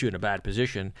 it gets you in a bad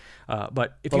position.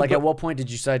 But at what point did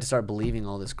you decide to start believing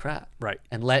all this crap? Right.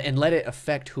 And let it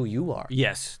affect who you are.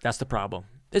 Yes, that's the problem.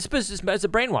 It's a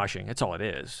brainwashing. That's all it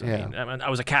is. I mean, I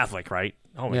was a Catholic, right?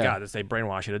 Oh my God, they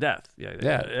brainwash you to death.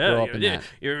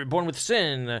 You're born with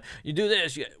sin. You do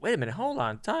this. Wait a minute. Hold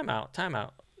on. Time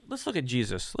out. Let's look at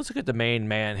Jesus. Let's look at the main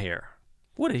man here.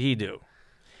 What did he do?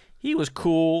 He was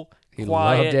cool. He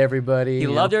quiet. loved everybody. He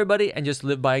loved everybody and just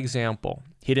lived by example.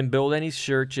 He didn't build any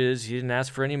churches. He didn't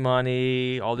ask for any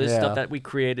money. All this stuff that we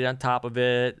created on top of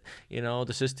it.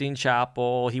 The Sistine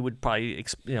Chapel. He would probably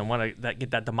want to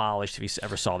get that demolished if he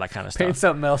ever saw that kind of stuff. Paint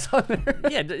something else on there.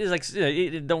 Yeah, it's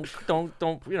like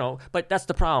don't. But that's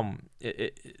the problem.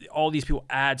 All these people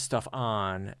add stuff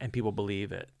on and people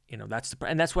believe it. And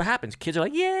that's what happens. Kids are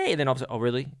like, yay, and then all of a sudden, oh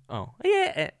really? Oh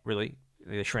yeah, really?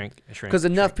 They shrink. Because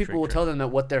enough people will tell them that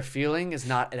what they're feeling is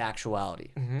not an actuality.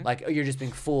 Mm-hmm. Like, you're just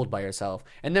being fooled by yourself.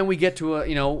 And then we get to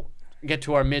get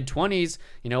to our mid-20s,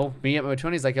 being at my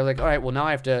 20s, like I was like, all right, well now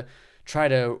I have to try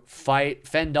to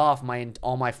fend off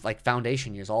all my like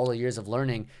foundation years, all the years of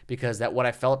learning, because that what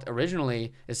I felt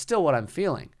originally is still what I'm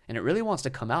feeling, and it really wants to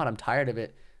come out. I'm tired of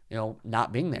it,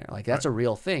 not being there. Like that's a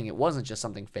real thing. It wasn't just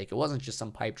something fake. It wasn't just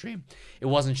some pipe dream. It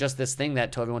wasn't just this thing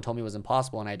that everyone told me was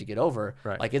impossible and I had to get over.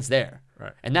 Right. Like it's there.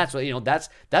 Right. And that's what,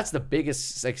 that's the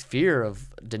biggest like fear of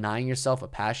denying yourself a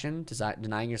passion,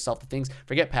 denying yourself the things,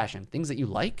 forget passion, things that you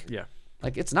like. Yeah.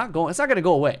 Like it's not going to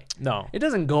go away. No. It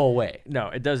doesn't go away. No,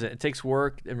 it doesn't. It takes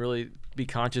work and really be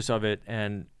conscious of it,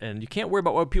 and you can't worry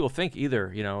about what people think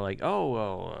either. Like, oh,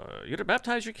 well, you gonna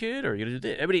baptize your kid, or you gonna do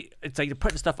this? Everybody, it's like they're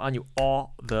putting stuff on you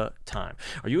all the time.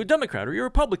 Are you a Democrat, or you're a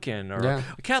Republican, or a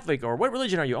Catholic, or what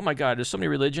religion are you? Oh my God, there's so many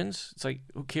religions. It's like,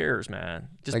 who cares, man?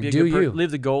 Just like, be a do good you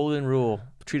live the golden rule.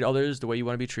 Treat others the way you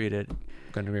want to be treated.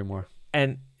 Couldn't agree more.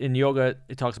 And in yoga,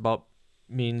 it talks about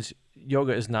means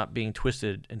yoga is not being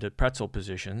twisted into pretzel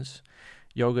positions.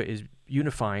 Yoga is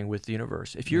unifying with the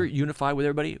universe. If you're unified with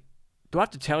everybody, do I have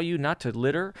to tell you not to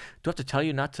litter? Do I have to tell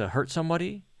you not to hurt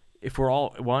somebody? If we're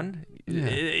all one, you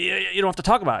don't have to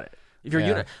talk about it. If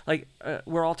you're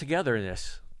we're all together in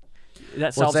this.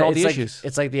 That solves all the issues.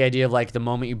 It's like the idea of like the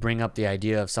moment you bring up the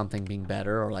idea of something being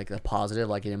better or like a positive,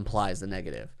 like it implies the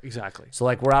negative. Exactly. So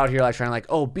like we're out here like trying to like,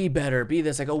 oh, be better, be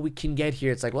this, like, oh, we can get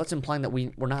here. It's like, well, it's implying that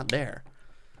we're not there.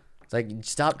 It's like,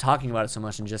 stop talking about it so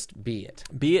much and just be it.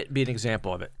 Be an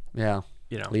example of it. Yeah.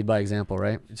 Lead by example,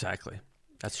 right? Exactly.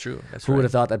 That's true. Who would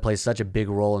have thought that plays such a big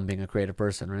role in being a creative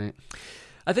person, right?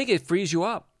 I think it frees you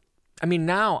up. I mean,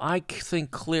 now I think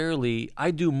clearly.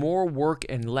 I do more work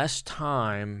in less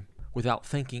time without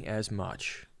thinking as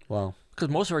much. Wow. Because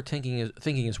most of our thinking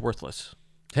is worthless.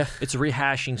 It's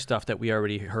rehashing stuff that we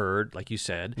already heard, like you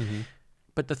said. Mm-hmm.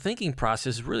 But the thinking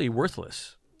process is really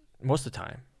worthless most of the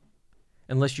time,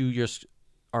 unless you just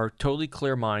are totally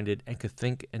clear-minded and could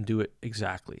think and do it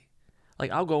exactly. Like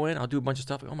I'll go in, I'll do a bunch of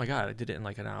stuff. Like, oh my God, I did it in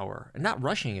like an hour. And not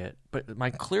rushing it, but my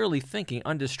clearly thinking,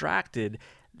 undistracted,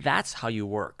 that's how you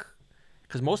work.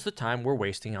 Because most of the time we're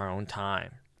wasting our own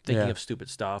time. Thinking of stupid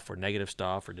stuff or negative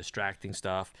stuff or distracting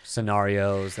stuff.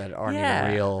 Scenarios that aren't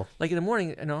even real. Like in the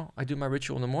morning, I do my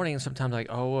ritual in the morning and sometimes like,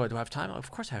 oh, do I have time?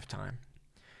 Of course I have time.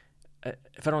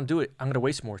 If I don't do it, I'm going to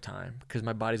waste more time because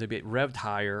my body's going to be revved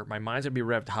higher. My mind's going to be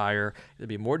revved higher. It'll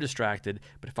be more distracted.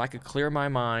 But if I could clear my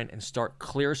mind and start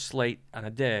clear slate on a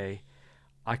day,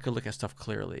 I could look at stuff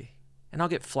clearly. And I'll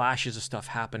get flashes of stuff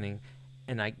happening.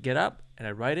 And I get up and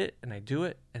I write it and I do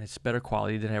it. And it's better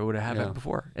quality than I would have had it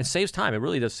before. It saves time. It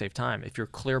really does save time if you're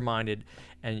clear-minded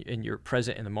and you're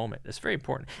present in the moment. It's very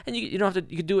important. And you don't have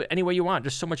to. You can do it any way you want.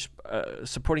 There's so much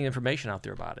supporting information out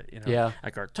there about it.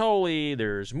 Like Tolle,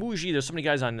 there's Muji. There's so many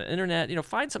guys on the internet.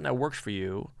 Find something that works for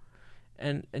you,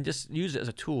 and just use it as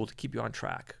a tool to keep you on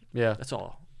track. Yeah, that's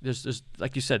all. There's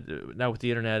like you said, now with the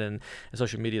internet and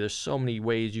social media, there's so many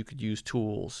ways you could use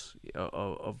tools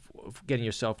of getting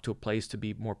yourself to a place to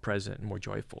be more present and more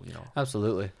joyful.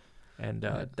 Absolutely. And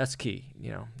that's key.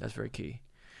 That's very key.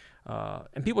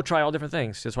 And people try all different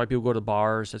things. That's why people go to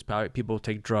bars. That's why people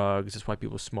take drugs. That's why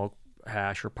people smoke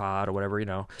hash or pot or whatever.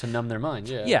 To numb their mind.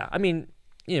 Yeah. Yeah. I mean,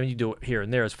 you do it here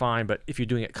and there is fine, but if you're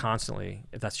doing it constantly,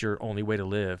 if that's your only way to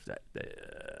live,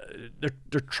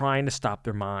 they're trying to stop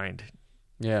their mind.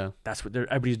 Yeah. That's what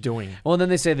everybody's doing. Well, then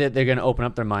they say that they're going to open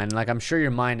up their mind. Like, I'm sure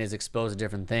your mind is exposed to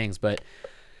different things, and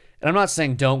I'm not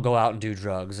saying don't go out and do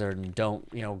drugs or don't,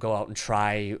 go out and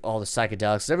try all the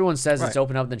psychedelics. Everyone says it's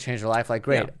open up and change their life. Like,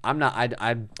 great. Yeah. I'm not,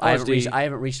 I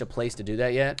haven't reached a place to do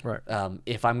that yet. Right.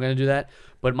 If I'm going to do that.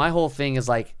 But my whole thing is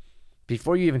like,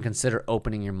 before you even consider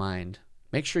opening your mind,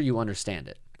 make sure you understand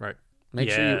it. Right.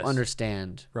 Make sure you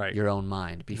understand your own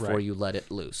mind before you let it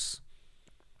loose.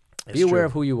 Be aware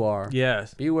of who you are.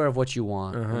 Yes. Be aware of what you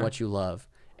want and what you love.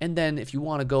 And then if you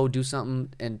want to go do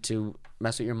something and to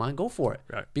mess with your mind, go for it.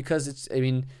 Right. Because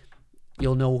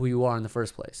you'll know who you are in the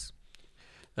first place.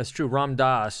 That's true. Ram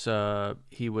Dass,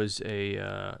 he was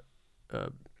a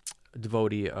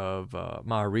devotee of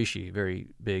Maharishi, very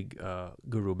big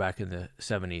guru back in the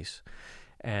 70s.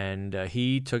 And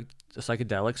he took the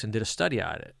psychedelics and did a study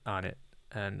on it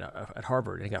and at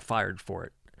Harvard, and he got fired for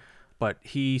it. But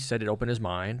he said it opened his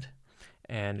mind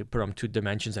and it put him to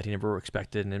dimensions that he never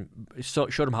expected, and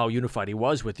showed him how unified he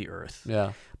was with the earth.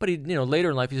 Yeah. But he, later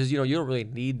in life, he says, you don't really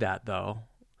need that though.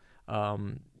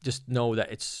 Just know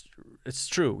that it's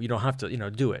true. You don't have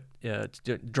to, do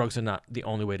it. Drugs are not the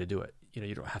only way to do it.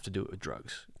 You don't have to do it with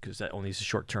drugs because that only is a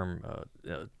short-term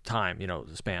time,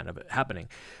 the span of it happening.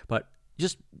 But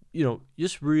just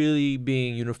really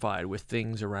being unified with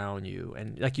things around you.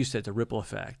 And like you said, it's a ripple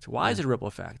effect. Why is it a ripple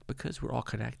effect? Because we're all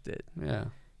connected. Yeah.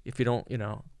 If you don't,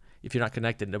 If you're not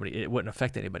connected, it wouldn't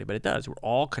affect anybody, but it does. We're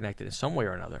all connected in some way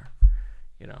or another.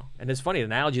 And it's funny. The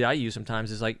analogy that I use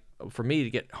sometimes is like, for me to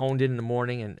get honed in the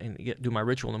morning and do my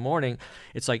ritual in the morning,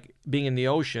 it's like being in the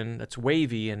ocean that's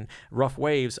wavy and rough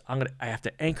waves. I have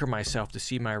to anchor myself to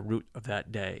see my route of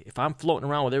that day. If I'm floating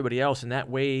around with everybody else and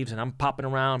that waves and I'm popping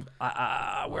around,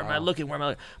 where am I looking?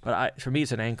 But for me,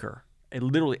 it's an anchor. It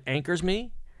literally anchors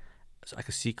me so I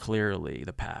can see clearly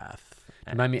the path.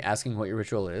 Do you mind me asking what your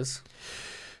ritual is?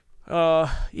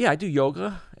 Yeah, I do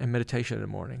yoga and meditation in the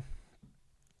morning.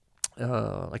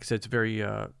 Like I said, it's a very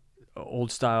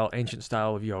old style, ancient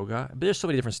style of yoga. But there's so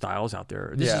many different styles out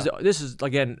there. This is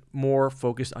again more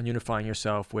focused on unifying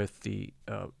yourself with the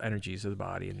energies of the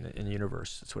body and the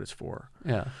universe. That's what it's for.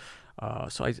 Yeah.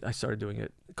 So I started doing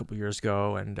it a couple of years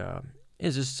ago, and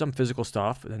it's just some physical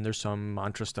stuff, and then there's some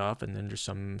mantra stuff, and then there's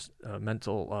some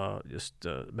mental,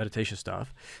 meditation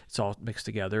stuff. It's all mixed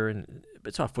together, and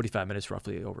it's about 45 minutes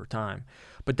roughly over time.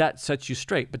 But that sets you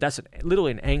straight. But that's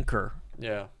literally an anchor.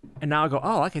 Yeah. And now I go,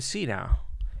 I can see now.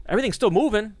 Everything's still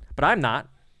moving, but I'm not.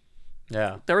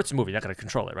 Yeah. The Earth's moving. You're not going to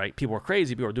control it, right? People are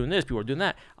crazy. People are doing this. People are doing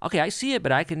that. Okay, I see it,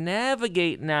 but I can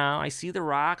navigate now. I see the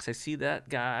rocks. I see that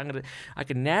guy. I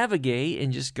can navigate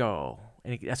and just go.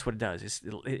 And that's what it does.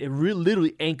 It really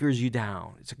literally anchors you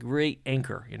down. It's a great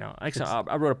anchor,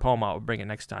 I wrote a poem. I'll bring it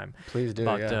next time. Please do.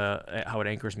 About how it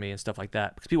anchors me and stuff like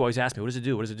that. Because people always ask me, what does it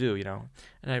do? What does it do?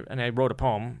 And I wrote a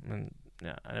poem, and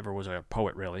I never was a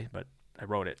poet really, but I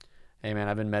wrote it. Hey man,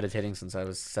 I've been meditating since I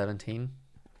was 17.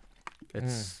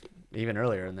 It's even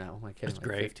earlier than that. I'm like kidding. That's like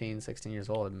great. 15, 16 years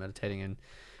old. I've been meditating, and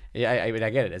yeah, I mean,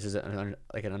 I get it. It's just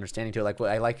like an understanding to it. Like,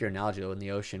 I like your analogy though in the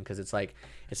ocean, because it's like,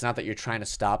 it's not that you're trying to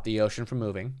stop the ocean from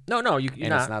moving. No, you're and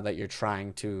not. It's not that you're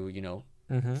trying to,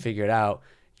 figure it out.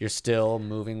 You're still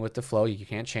moving with the flow. You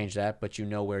can't change that, but you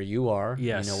know where you are.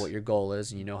 Yes. You know what your goal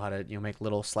is, and you know how to make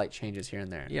little slight changes here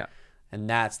and there. Yeah. And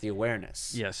that's the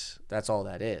awareness. Yes. That's all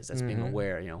that is. That's being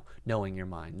aware, knowing your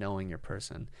mind, knowing your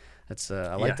person. That's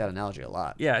I like that analogy a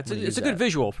lot. Yeah, it's a good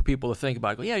visual for people to think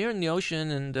about. Go, yeah, you're in the ocean,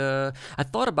 and I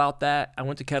thought about that. I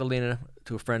went to Catalina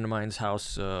to a friend of mine's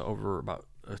house over about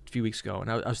a few weeks ago, and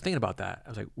I was thinking about that. I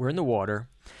was like, we're in the water,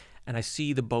 and I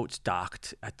see the boats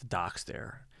docked at the docks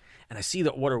there, and I see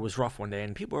the water was rough one day,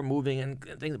 and people are moving and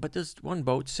things, but there's one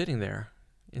boat sitting there.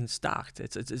 And stocked.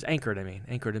 It's anchored,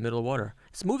 anchored in the middle of water.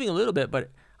 It's moving a little bit,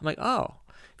 but I'm like,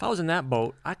 if I was in that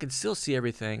boat, I could still see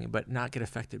everything, but not get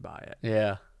affected by it.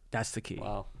 Yeah. That's the key.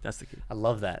 Wow. That's the key. I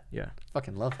love that. Yeah.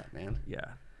 Fucking love that, man. Yeah.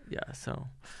 So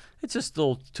it's just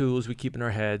little tools we keep in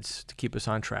our heads to keep us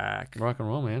on track. Rock and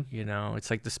roll, man. It's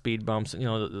like the speed bumps. I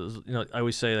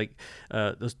always say like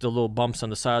the little bumps on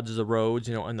the sides of the roads.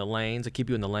 In the lanes that keep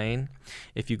you in the lane.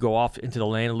 If you go off into the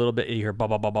lane a little bit, you hear ba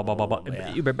ba ba ba ba ba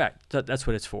ba. You get back. That's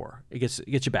what it's for. It gets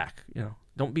you back.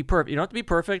 Don't be perfect. You don't have to be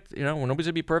perfect. When nobody's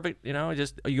gonna be perfect.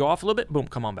 Just you go off a little bit, boom,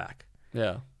 come on back.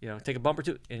 Yeah. Take a bump or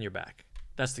two, and you're back.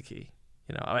 That's the key.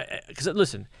 Because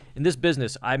listen, in this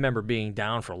business, I remember being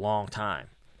down for a long time.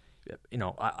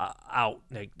 Out,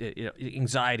 like,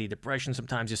 anxiety, depression.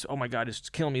 Sometimes just, oh my God, it's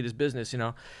killing me. This business,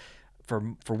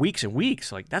 for weeks and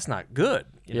weeks. Like that's not good.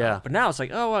 Yeah. But now it's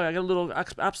like, oh, I got a little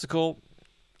obstacle.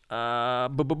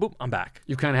 Boop, boop, boop. I'm back.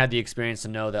 You've kind of had the experience to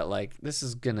know that like this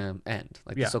is gonna end.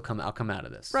 Like this will come. I'll come out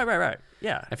of this. Right.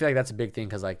 Yeah. I feel like that's a big thing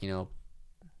because like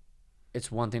it's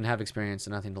one thing to have experience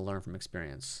and nothing to learn from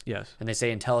experience. Yes. And they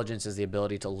say intelligence is the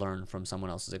ability to learn from someone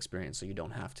else's experience, so you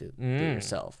don't have to do it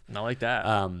yourself. I like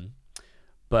that.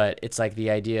 But it's like the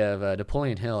idea of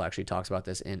Napoleon Hill actually talks about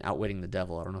this in Outwitting the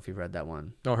Devil. I don't know if you've read that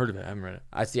one. No, I heard of it. I haven't read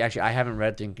it. I haven't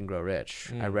read Think and Grow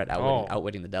Rich. I read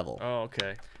Outwitting the Devil. Oh,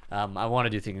 okay. I want to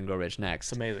do Think and Grow Rich next.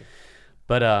 It's amazing.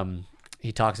 But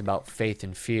he talks about faith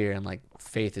and fear, and like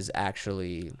faith is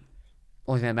actually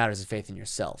only thing that matters is faith in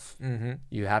yourself. Mm-hmm.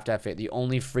 You have to have faith. The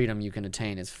only freedom you can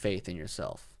attain is faith in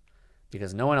yourself,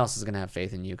 because no one else is going to have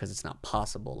faith in you, because it's not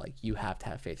possible. Like you have to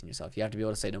have faith in yourself. You have to be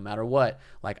able to say, no matter what,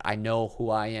 like I know who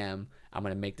I am. I'm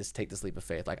going to take this leap of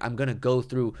faith. Like I'm going to go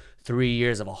through 3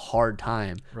 years of a hard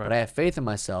time, but I have faith in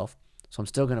myself. So I'm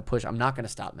still going to push. I'm not going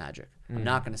to stop magic. I'm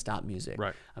not going to stop music.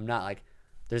 Right. I'm not like,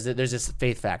 there's this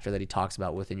faith factor that he talks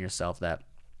about within yourself that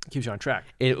keeps you on track.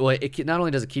 It not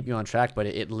only does it keep you on track, but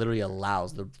it literally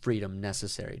allows the freedom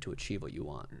necessary to achieve what you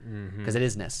want, because it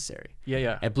is necessary.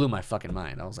 Yeah. It blew my fucking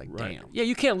mind. I was like, damn. Yeah,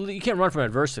 you can't run from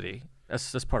adversity.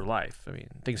 That's part of life. I mean,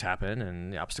 things happen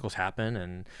and the obstacles happen,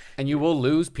 and you will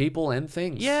lose people and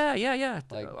things. Yeah.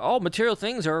 Like, all material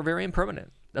things are very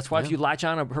impermanent. That's why if you latch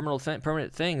on to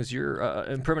permanent things, you're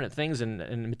impermanent things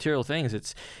and material things.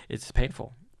 It's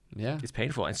painful. Yeah. It's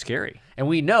painful and scary. And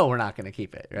we know we're not going to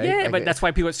keep it, right? Yeah, Like, but that's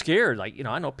why people get scared. Like,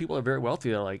 I know people are very wealthy.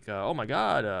 They're like, oh my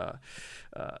God,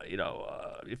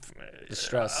 if the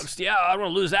stress. yeah, I don't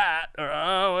want to lose that. Or,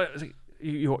 oh,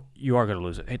 you are going to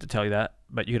lose it. I hate to tell you that,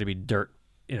 but you're going to be dirt,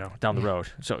 down the road.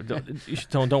 So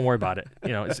don't worry about it.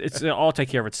 It'll all take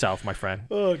care of itself, my friend.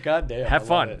 Oh, goddamn. Have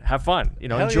fun. Have fun.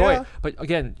 Enjoy yeah. it. But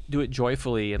again, do it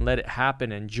joyfully and let it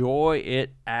happen. Enjoy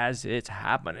it as it's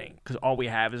happening. Because all we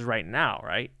have is right now,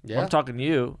 right? Yeah. When I'm talking to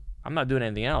you, I'm not doing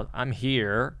anything else. I'm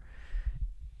here.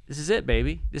 This is it,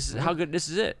 baby. This is how good. This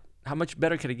is it. How much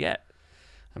better could it get?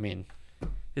 I mean,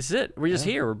 this is it. We're just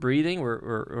here. We're breathing.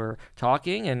 We're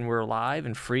talking, and we're alive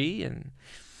and free. And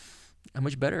how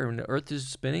much better? And the Earth is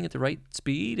spinning at the right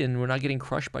speed, and we're not getting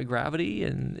crushed by gravity.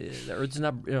 And the Earth's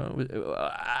not.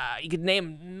 You could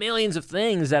name millions of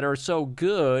things that are so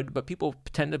good, but people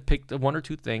tend to pick the one or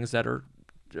two things that are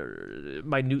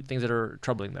minute things that are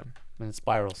troubling them. and it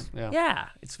spirals. Yeah. Yeah,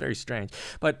 it's very strange.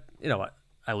 But you know what?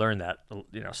 I learned that.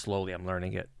 Slowly I'm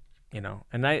learning it.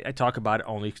 And I talk about it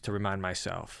only to remind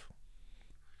myself.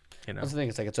 That's the thing.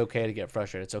 It's like it's okay to get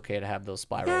frustrated. It's okay to have those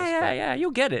spirals. Yeah.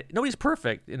 You'll get it. Nobody's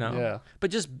perfect. Yeah.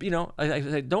 But just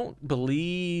I don't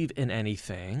believe in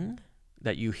anything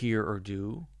that you hear or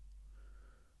do.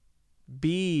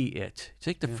 Be it.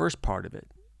 Take the first part of it.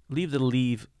 Leave the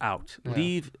leave out. Yeah.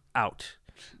 Leave out.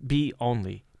 Be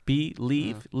only. Be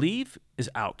leave. Leave is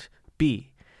out.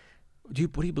 Be. What do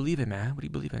you believe in, man? What do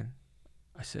you believe in?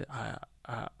 I said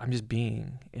I'm just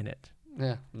being in it.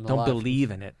 Yeah. Don't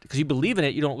believe in it, because you believe in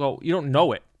it. You don't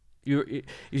know it. If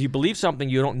you believe something,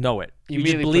 you don't know it. You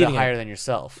immediately just believe put it higher than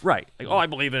yourself. Right. Like, I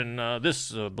believe in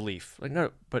this belief. Like,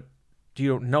 no, but you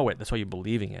don't know it. That's why you're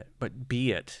believing it. But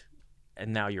be it,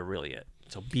 and now you're really it.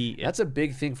 So be it. That's a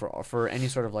big thing for any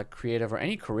sort of like creative or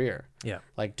any career. Yeah.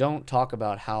 Like, don't talk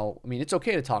about how. I mean, it's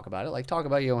okay to talk about it. Like, talk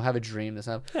about have a dream, this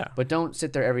stuff. Yeah. But don't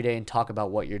sit there every day and talk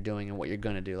about what you're doing and what you're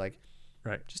gonna do. Like,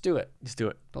 right. Just do it. Just do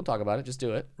it. Don't talk about it. Just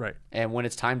do it. Right. And when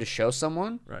it's time to show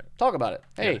someone, Right. talk about it.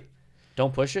 Hey, Yeah.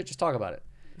 don't push it. Just talk about it.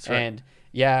 That's right. And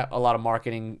yeah, a lot of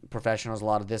marketing professionals, a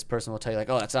lot of this person will tell you like,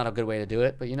 oh, that's not a good way to do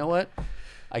it. But you know what?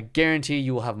 I guarantee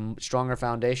you will have a stronger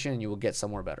foundation and you will get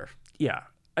somewhere better. Yeah.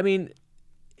 I mean,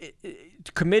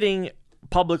 committing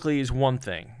publicly is one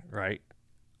thing, right?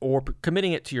 Or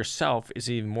committing it to yourself is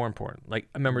even more important. Like,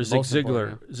 I remember Zig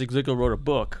Ziglar. Zig Ziglar wrote a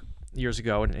book years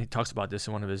ago, and he talks about this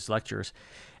in one of his lectures.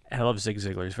 And I love Zig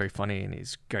Ziglar. He's very funny, and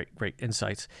he's great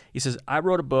insights. He says, I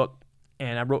wrote a book,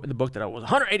 and I wrote in the book that I was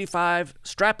 185,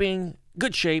 strapping,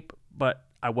 good shape, but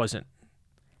I wasn't.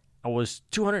 I was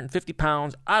 250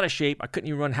 pounds, out of shape. I couldn't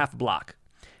even run half a block.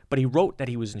 But he wrote that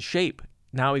he was in shape.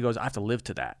 Now he goes, I have to live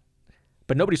to that.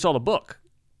 But nobody saw the book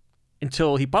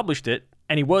until he published it,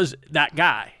 and he was that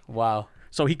guy. Wow.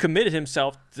 So he committed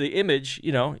himself to the image,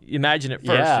 imagine it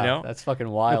first, That's fucking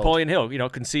wild. Napoleon Hill,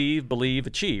 conceive, believe,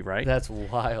 achieve, right? That's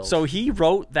wild. So he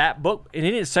wrote that book, and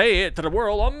he didn't say it to the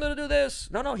world, I'm going to do this.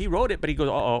 No, he wrote it, but he goes,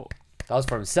 that was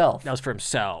for himself. That was for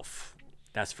himself.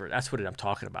 That's what I'm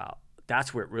talking about.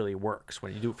 That's where it really works,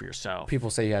 when you do it for yourself. People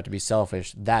say you have to be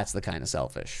selfish. That's the kind of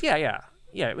selfish. Yeah.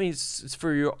 I mean, it's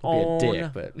for your own. Be a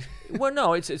dick, but well,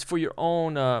 no, it's for your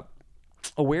own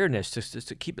awareness, just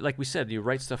to keep it, like we said, you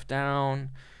write stuff down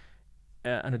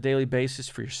on a daily basis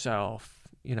for yourself.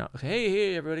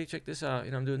 Hey, everybody, check this out.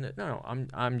 I'm doing it. No,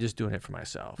 I'm just doing it for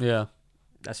myself. Yeah,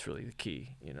 that's really the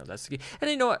key. That's the key.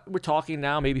 And what? We're talking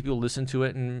now. Maybe people listen to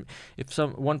it, and if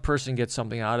one person gets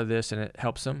something out of this and it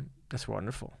helps them, that's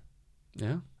wonderful.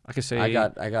 Yeah. I could say I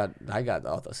got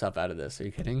all the stuff out of this. Are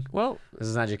you kidding? Well, this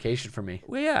is an education for me.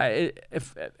 Well, yeah.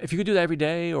 If you could do that every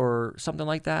day or something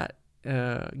like that,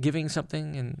 giving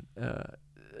something and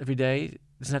every day, it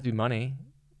doesn't have to be money.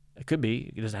 It could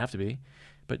be. It doesn't have to be.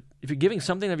 But if you're giving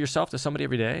something of yourself to somebody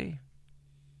every day,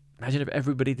 imagine if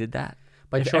everybody did that.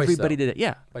 By choice. Everybody did it.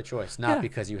 Yeah. By choice, not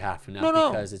because you have to.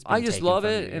 No. Because it's been I just taken love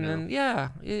from it, you, and then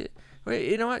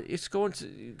you know what? It's going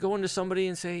to somebody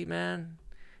and say, hey, man,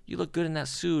 you look good in that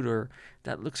suit, or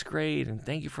that looks great, and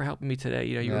thank you for helping me today.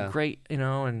 You were great,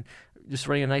 and just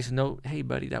writing a nice note. Hey,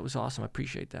 buddy, that was awesome. I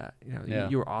appreciate that.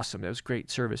 You were awesome. That was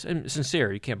great service. And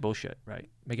sincere. You can't bullshit, right?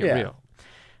 Make it real.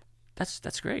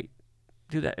 That's great.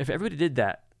 Do that. If everybody did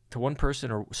that to one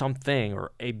person or something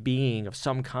or a being of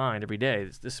some kind every day,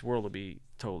 this world would be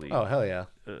totally. Oh, hell yeah.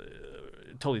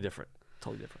 Totally different.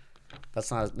 Totally different.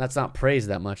 That's not praised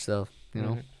that much, though. I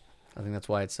think that's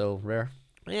why it's so rare.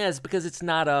 Yeah, it's because it's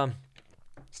not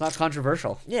it's not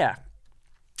controversial. Yeah,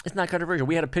 it's not controversial.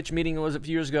 We had a pitch meeting. It was a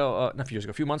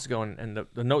few months ago, and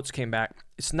the notes came back.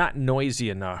 It's not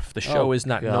noisy enough. The show is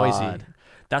not noisy.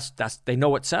 That's they know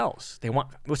what sells. They want.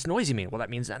 What's noisy mean? Well, that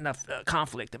means enough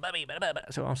conflict.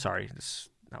 So I'm sorry.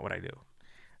 not what I do.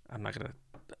 I'm not gonna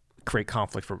create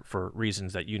conflict for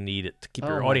reasons that you need it to keep Oh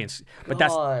your my audience. But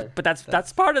God.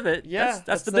 that's part of it. Yeah,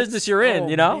 that's the business you're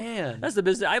in. oh, man. That's the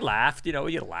business. I laughed. You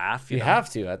laugh. You know? have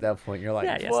to at that point. You're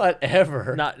like, Yeah,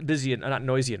 whatever. Not busy and not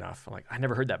noisy enough. I'm like, I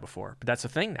never heard that before. But that's the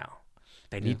thing now.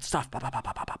 They need stuff.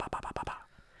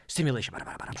 Stimulation.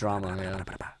 Drama, yeah.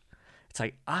 It's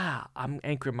like, I'm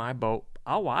anchoring my boat.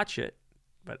 I'll watch it,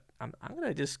 but I'm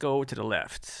gonna just go to the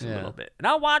left a little bit, and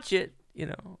I'll watch it.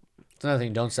 It's another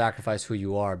thing. Don't sacrifice who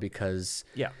you are because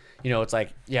it's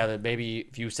like that maybe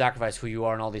if you sacrifice who you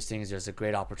are and all these things, there's a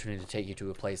great opportunity to take you to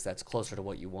a place that's closer to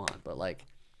what you want. But like,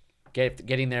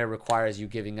 getting there requires you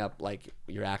giving up like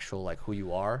your actual like who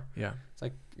you are. Yeah, it's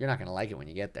like you're not gonna like it when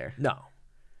you get there. No,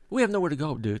 we have nowhere to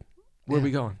go, dude. Where are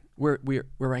we going? We're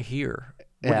right here.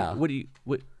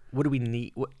 What do we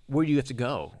need? Where do you have to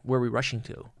go? Where are we rushing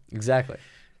to? Exactly.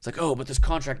 It's like, but this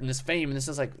contract and this fame and this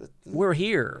is like we're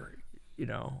here.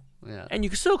 Yeah. And you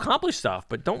can still accomplish stuff,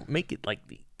 but don't make it like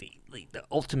the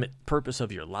ultimate purpose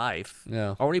of your life.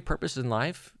 Yeah. Our only purpose in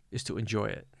life is to enjoy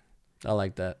it. I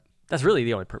like that. That's really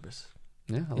the only purpose.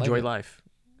 Yeah, I like enjoy it. Life.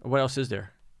 What else is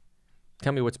there?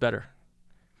 Tell me what's better.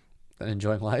 Than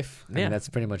enjoying life? I mean, that's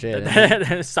pretty much it.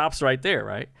 It stops right there,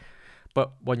 right?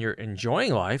 But when you're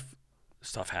enjoying life,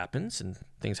 stuff happens and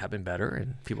things happen better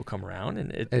and people come around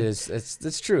and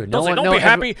it's true.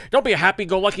 Don't be a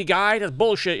happy-go-lucky guy. That's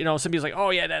bullshit. Somebody's like, oh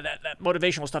yeah, that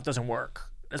motivational stuff doesn't work.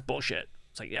 That's bullshit.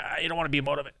 It's like, yeah, you don't want to be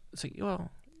motivated. It's like,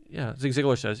 well, yeah. Zig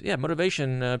Ziglar says, yeah,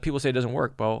 motivation. People say it doesn't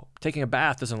work. Well, taking a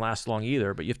bath doesn't last long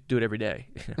either, but you have to do it every day.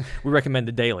 We recommend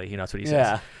it daily. That's what he says.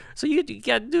 Yeah. So you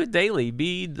got to do it daily.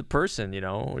 Be the person. You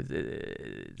don't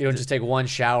just take one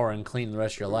shower and clean the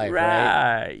rest of your life,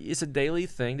 right? It's a daily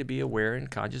thing to be aware and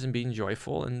conscious and being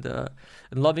joyful and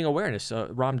loving awareness.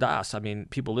 Ram Dass. I mean,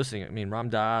 people listening. I mean, Ram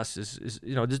Dass is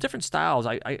there's different styles.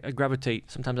 I gravitate.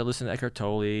 Sometimes I listen to Eckhart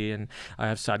Tolle, and I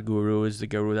have Sadhguru as the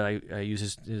guru that I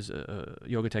use his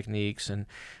yoga techniques. And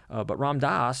but Ram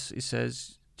Dass, he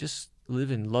says, just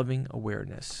live in loving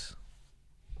awareness.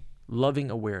 Loving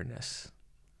awareness.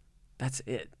 That's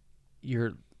it.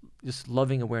 You're just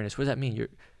loving awareness. What does that mean?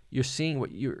 You're seeing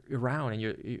what you're around, and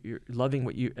you're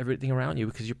loving everything around you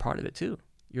because you're part of it too.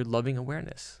 You're loving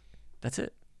awareness. That's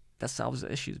it. That solves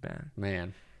the issues,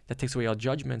 man. That takes away all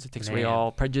judgments. It takes away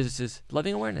all prejudices.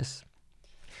 Loving awareness.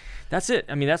 That's it.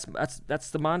 I mean, that's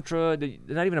the mantra.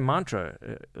 Not even a mantra.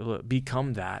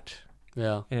 Become that.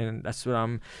 Yeah. And that's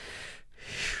what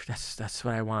that's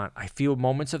what I want. I feel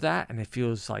moments of that, and it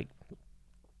feels like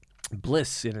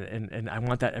bliss, and I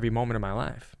want that every moment of my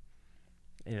life.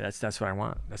 That's what I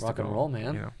want. That's rock the and goal, roll,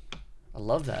 man. I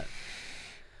love that.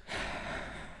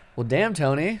 Well, damn,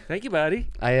 Tony. Thank you, buddy.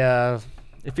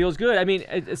 It feels good. I mean,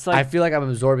 it's like I feel like I'm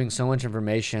absorbing so much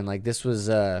information. Like this was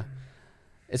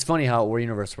it's funny how Where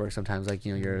Universe works sometimes. Like,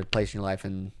 you're at a place in your life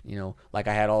and, like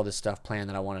I had all this stuff planned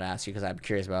that I wanted to ask you because I'm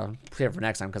curious about. Save it for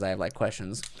next time because I have like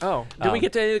questions. Oh, did we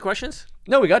get to any of the questions?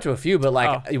 No, we got to a few, but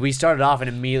like we started off and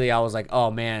immediately I was like,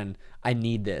 oh man, I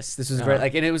need this. This was very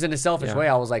like, and it was in a selfish way.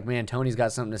 I was like, man, Tony's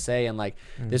got something to say, and like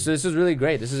this is really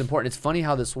great. This is important. It's funny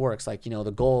how this works. Like,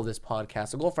 the goal of this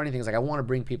podcast, the goal for anything is like I want to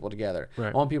bring people together.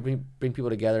 Right. I want people to bring people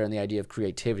together in the idea of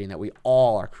creativity and that we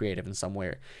all are creative in some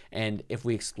way. And if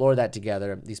we explore that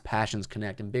together, these passions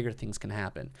connect and bigger things can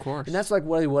happen. Of course. And that's like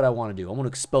what I want to do. I want to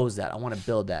expose that. I want to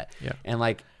build that. Yeah. And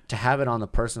like to have it on the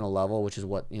personal level, which is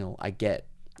what I get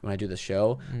when I do the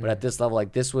show. But at this level,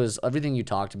 like this was everything you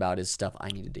talked about is stuff I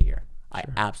needed to hear. I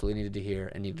absolutely needed to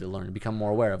hear and needed to learn and become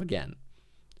more aware of again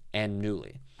and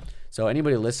newly. So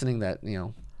anybody listening that,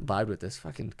 vibed with this,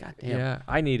 fucking goddamn. Yeah,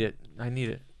 I need it. I need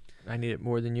it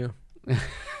more than you.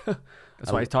 That's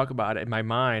why I talk about it in my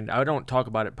mind. I don't talk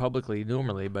about it publicly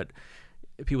normally, but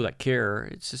people that care,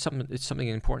 it's something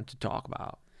important to talk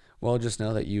about. Well, just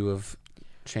know that you have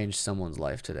changed someone's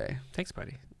life today. Thanks,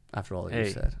 buddy. After all that you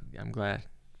said. I'm glad.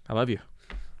 I love you.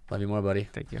 Love you more, buddy.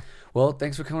 Thank you. Well,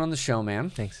 thanks for coming on the show, man.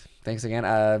 Thanks Again.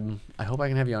 I hope I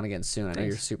can have you on again soon. I know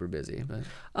you're super busy, but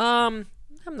I'm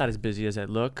not as busy as I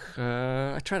look.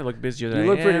 I try to look busier than I am.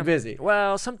 You look pretty busy.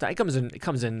 Well, sometimes it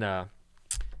comes in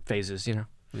phases, Yeah.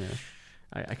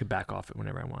 I could back off it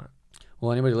whenever I want.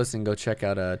 Well, anybody listening, go check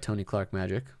out Tony Clark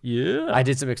Magic. Yeah. I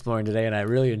did some exploring today, and I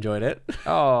really enjoyed it.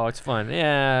 Oh, it's fun.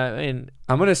 Yeah, I mean,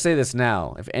 I'm going to say this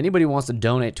now. If anybody wants to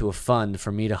donate to a fund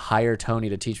for me to hire Tony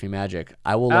to teach me magic,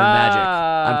 I will learn magic.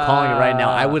 I'm calling it right now.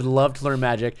 I would love to learn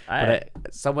magic, but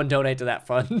someone donate to that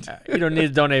fund. You don't need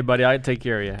to donate, buddy. I'll take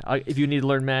care of you. If you need to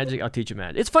learn magic, I'll teach you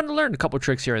magic. It's fun to learn a couple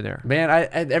tricks here and there. Man,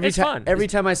 every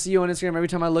time I see you on Instagram, every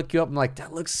time I look you up, I'm like,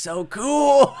 that looks so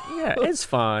cool. Yeah, it's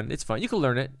fun. It's fun. You can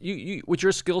learn it. You with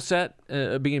your skill set,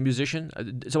 being a musician,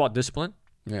 it's about discipline.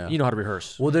 Yeah. You know how to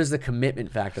rehearse. Well, there's the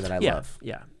commitment factor that I Yeah, love.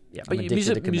 yeah. Yeah, I'm but addicted to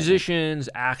commitment. musicians,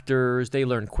 actors, they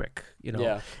learn quick,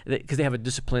 Yeah. because they have a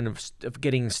discipline of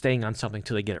staying on something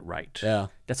till they get it right. Yeah.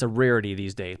 That's a rarity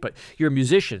these days. But you're a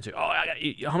musician. So,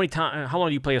 how long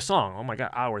do you play a song? Oh my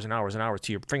God, hours and hours and hours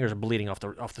till your fingers are bleeding off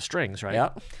the strings, right? Yeah.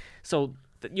 So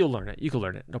you'll learn it. You can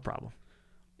learn it, no problem.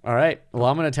 All right. Well,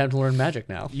 I'm going to attempt to learn magic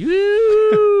now.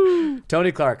 You.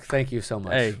 Tony Clark, thank you so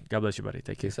much. Hey, God bless you, buddy.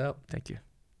 Thank you. Peace out. Thank you.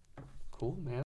 Cool, man.